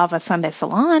for that Lava Sunday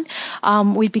Salon.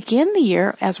 We begin the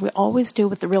year, as we always do,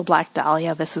 with the Real Black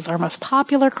Dahlia. This is our most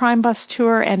popular crime bus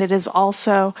tour, and it is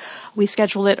also, we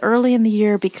scheduled it early in the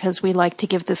year because we like to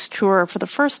give this tour for the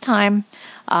first time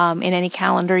in any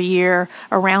calendar year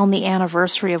around the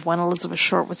anniversary of when Elizabeth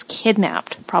Short was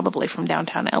kidnapped, probably from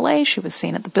downtown LA. She was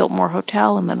seen at the Biltmore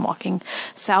Hotel, and then walking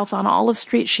south on Olive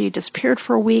Street. She disappeared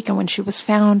for a week, and when she was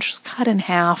found, she was cut in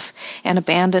half and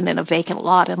abandoned in a vacant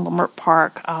lot in Leimert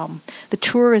Park. The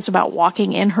tour is about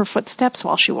walking in her footsteps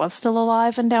while she was still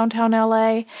alive in downtown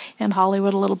LA and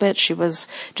Hollywood a little bit. She was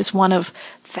just one of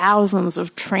thousands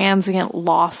of transient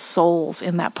lost souls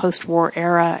in that post-war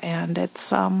era, and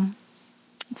it's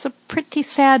a pretty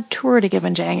sad tour to give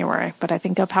in January, but I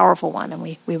think a powerful one, and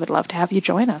we would love to have you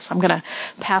join us. I'm going to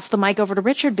pass the mic over to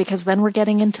Richard, because then we're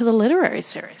getting into the literary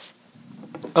series.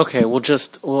 Okay,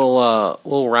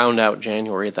 we'll round out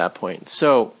January at that point.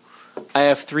 So I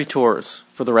have 3 tours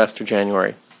for the rest of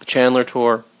January: the Chandler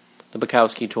tour, the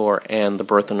Bukowski tour, and the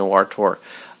Bertha Noir tour.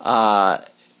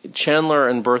 Chandler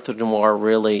and Bertha Noir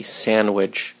really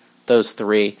sandwich those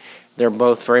 3. They're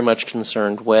both very much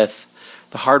concerned with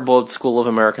the hard-boiled school of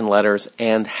American letters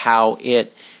and how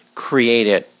it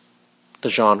created the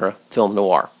genre film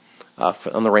noir.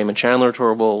 On the Raymond Chandler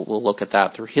tour, we'll look at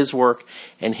that through his work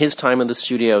and his time in the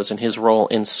studios and his role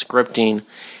in scripting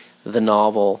the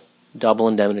novel Double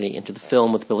Indemnity into the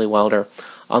film with Billy Wilder.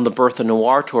 On the Bertha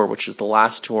Noir tour, which is the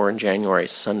last tour in January,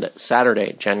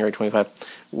 Saturday, January 25th,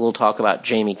 we'll talk about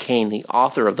Jamie Kane, the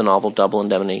author of the novel Double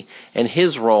Indemnity, and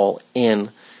his role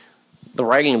in the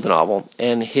writing of the novel,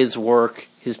 and his work,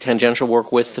 his tangential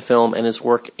work with the film, and his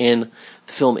work in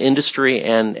the film industry,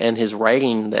 and his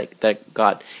writing that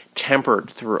got tempered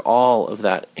through all of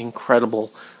that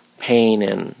incredible pain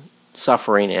and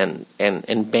suffering and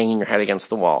banging your head against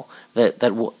the wall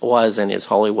that was and is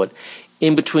Hollywood.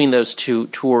 In between those 2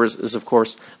 tours is, of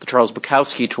course, the Charles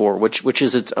Bukowski tour, which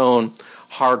is its own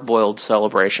hard-boiled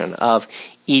celebration of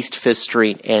East Fifth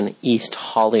Street and East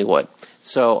Hollywood.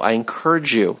 So I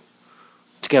encourage you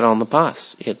to get on the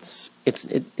bus. It's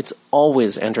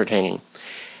always entertaining.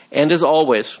 And as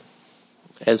always,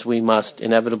 as we must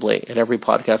inevitably at every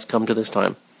podcast come to this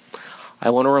time, I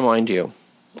want to remind you,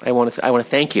 I want to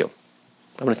thank you.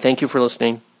 I want to thank you for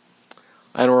listening.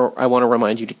 I want to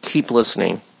remind you to keep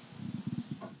listening.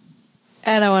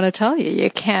 And I want to tell you,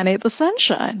 you can't eat the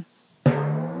sunshine. You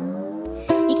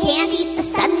can't eat the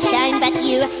sunshine, but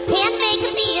you can make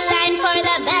a beeline for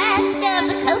the best of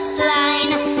the coastline.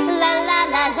 La la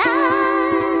la la.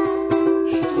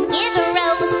 Skid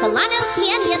Row, Solano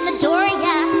Canyon, the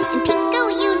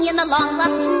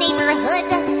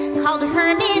neighborhood called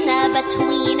Hermina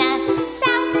between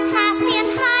South Pass and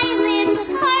Highland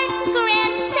Park,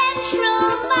 Grand Central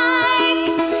Mark.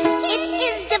 It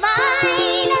is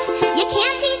divine. You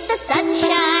can't eat the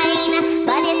sunshine,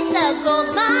 but it's a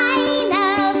gold mine.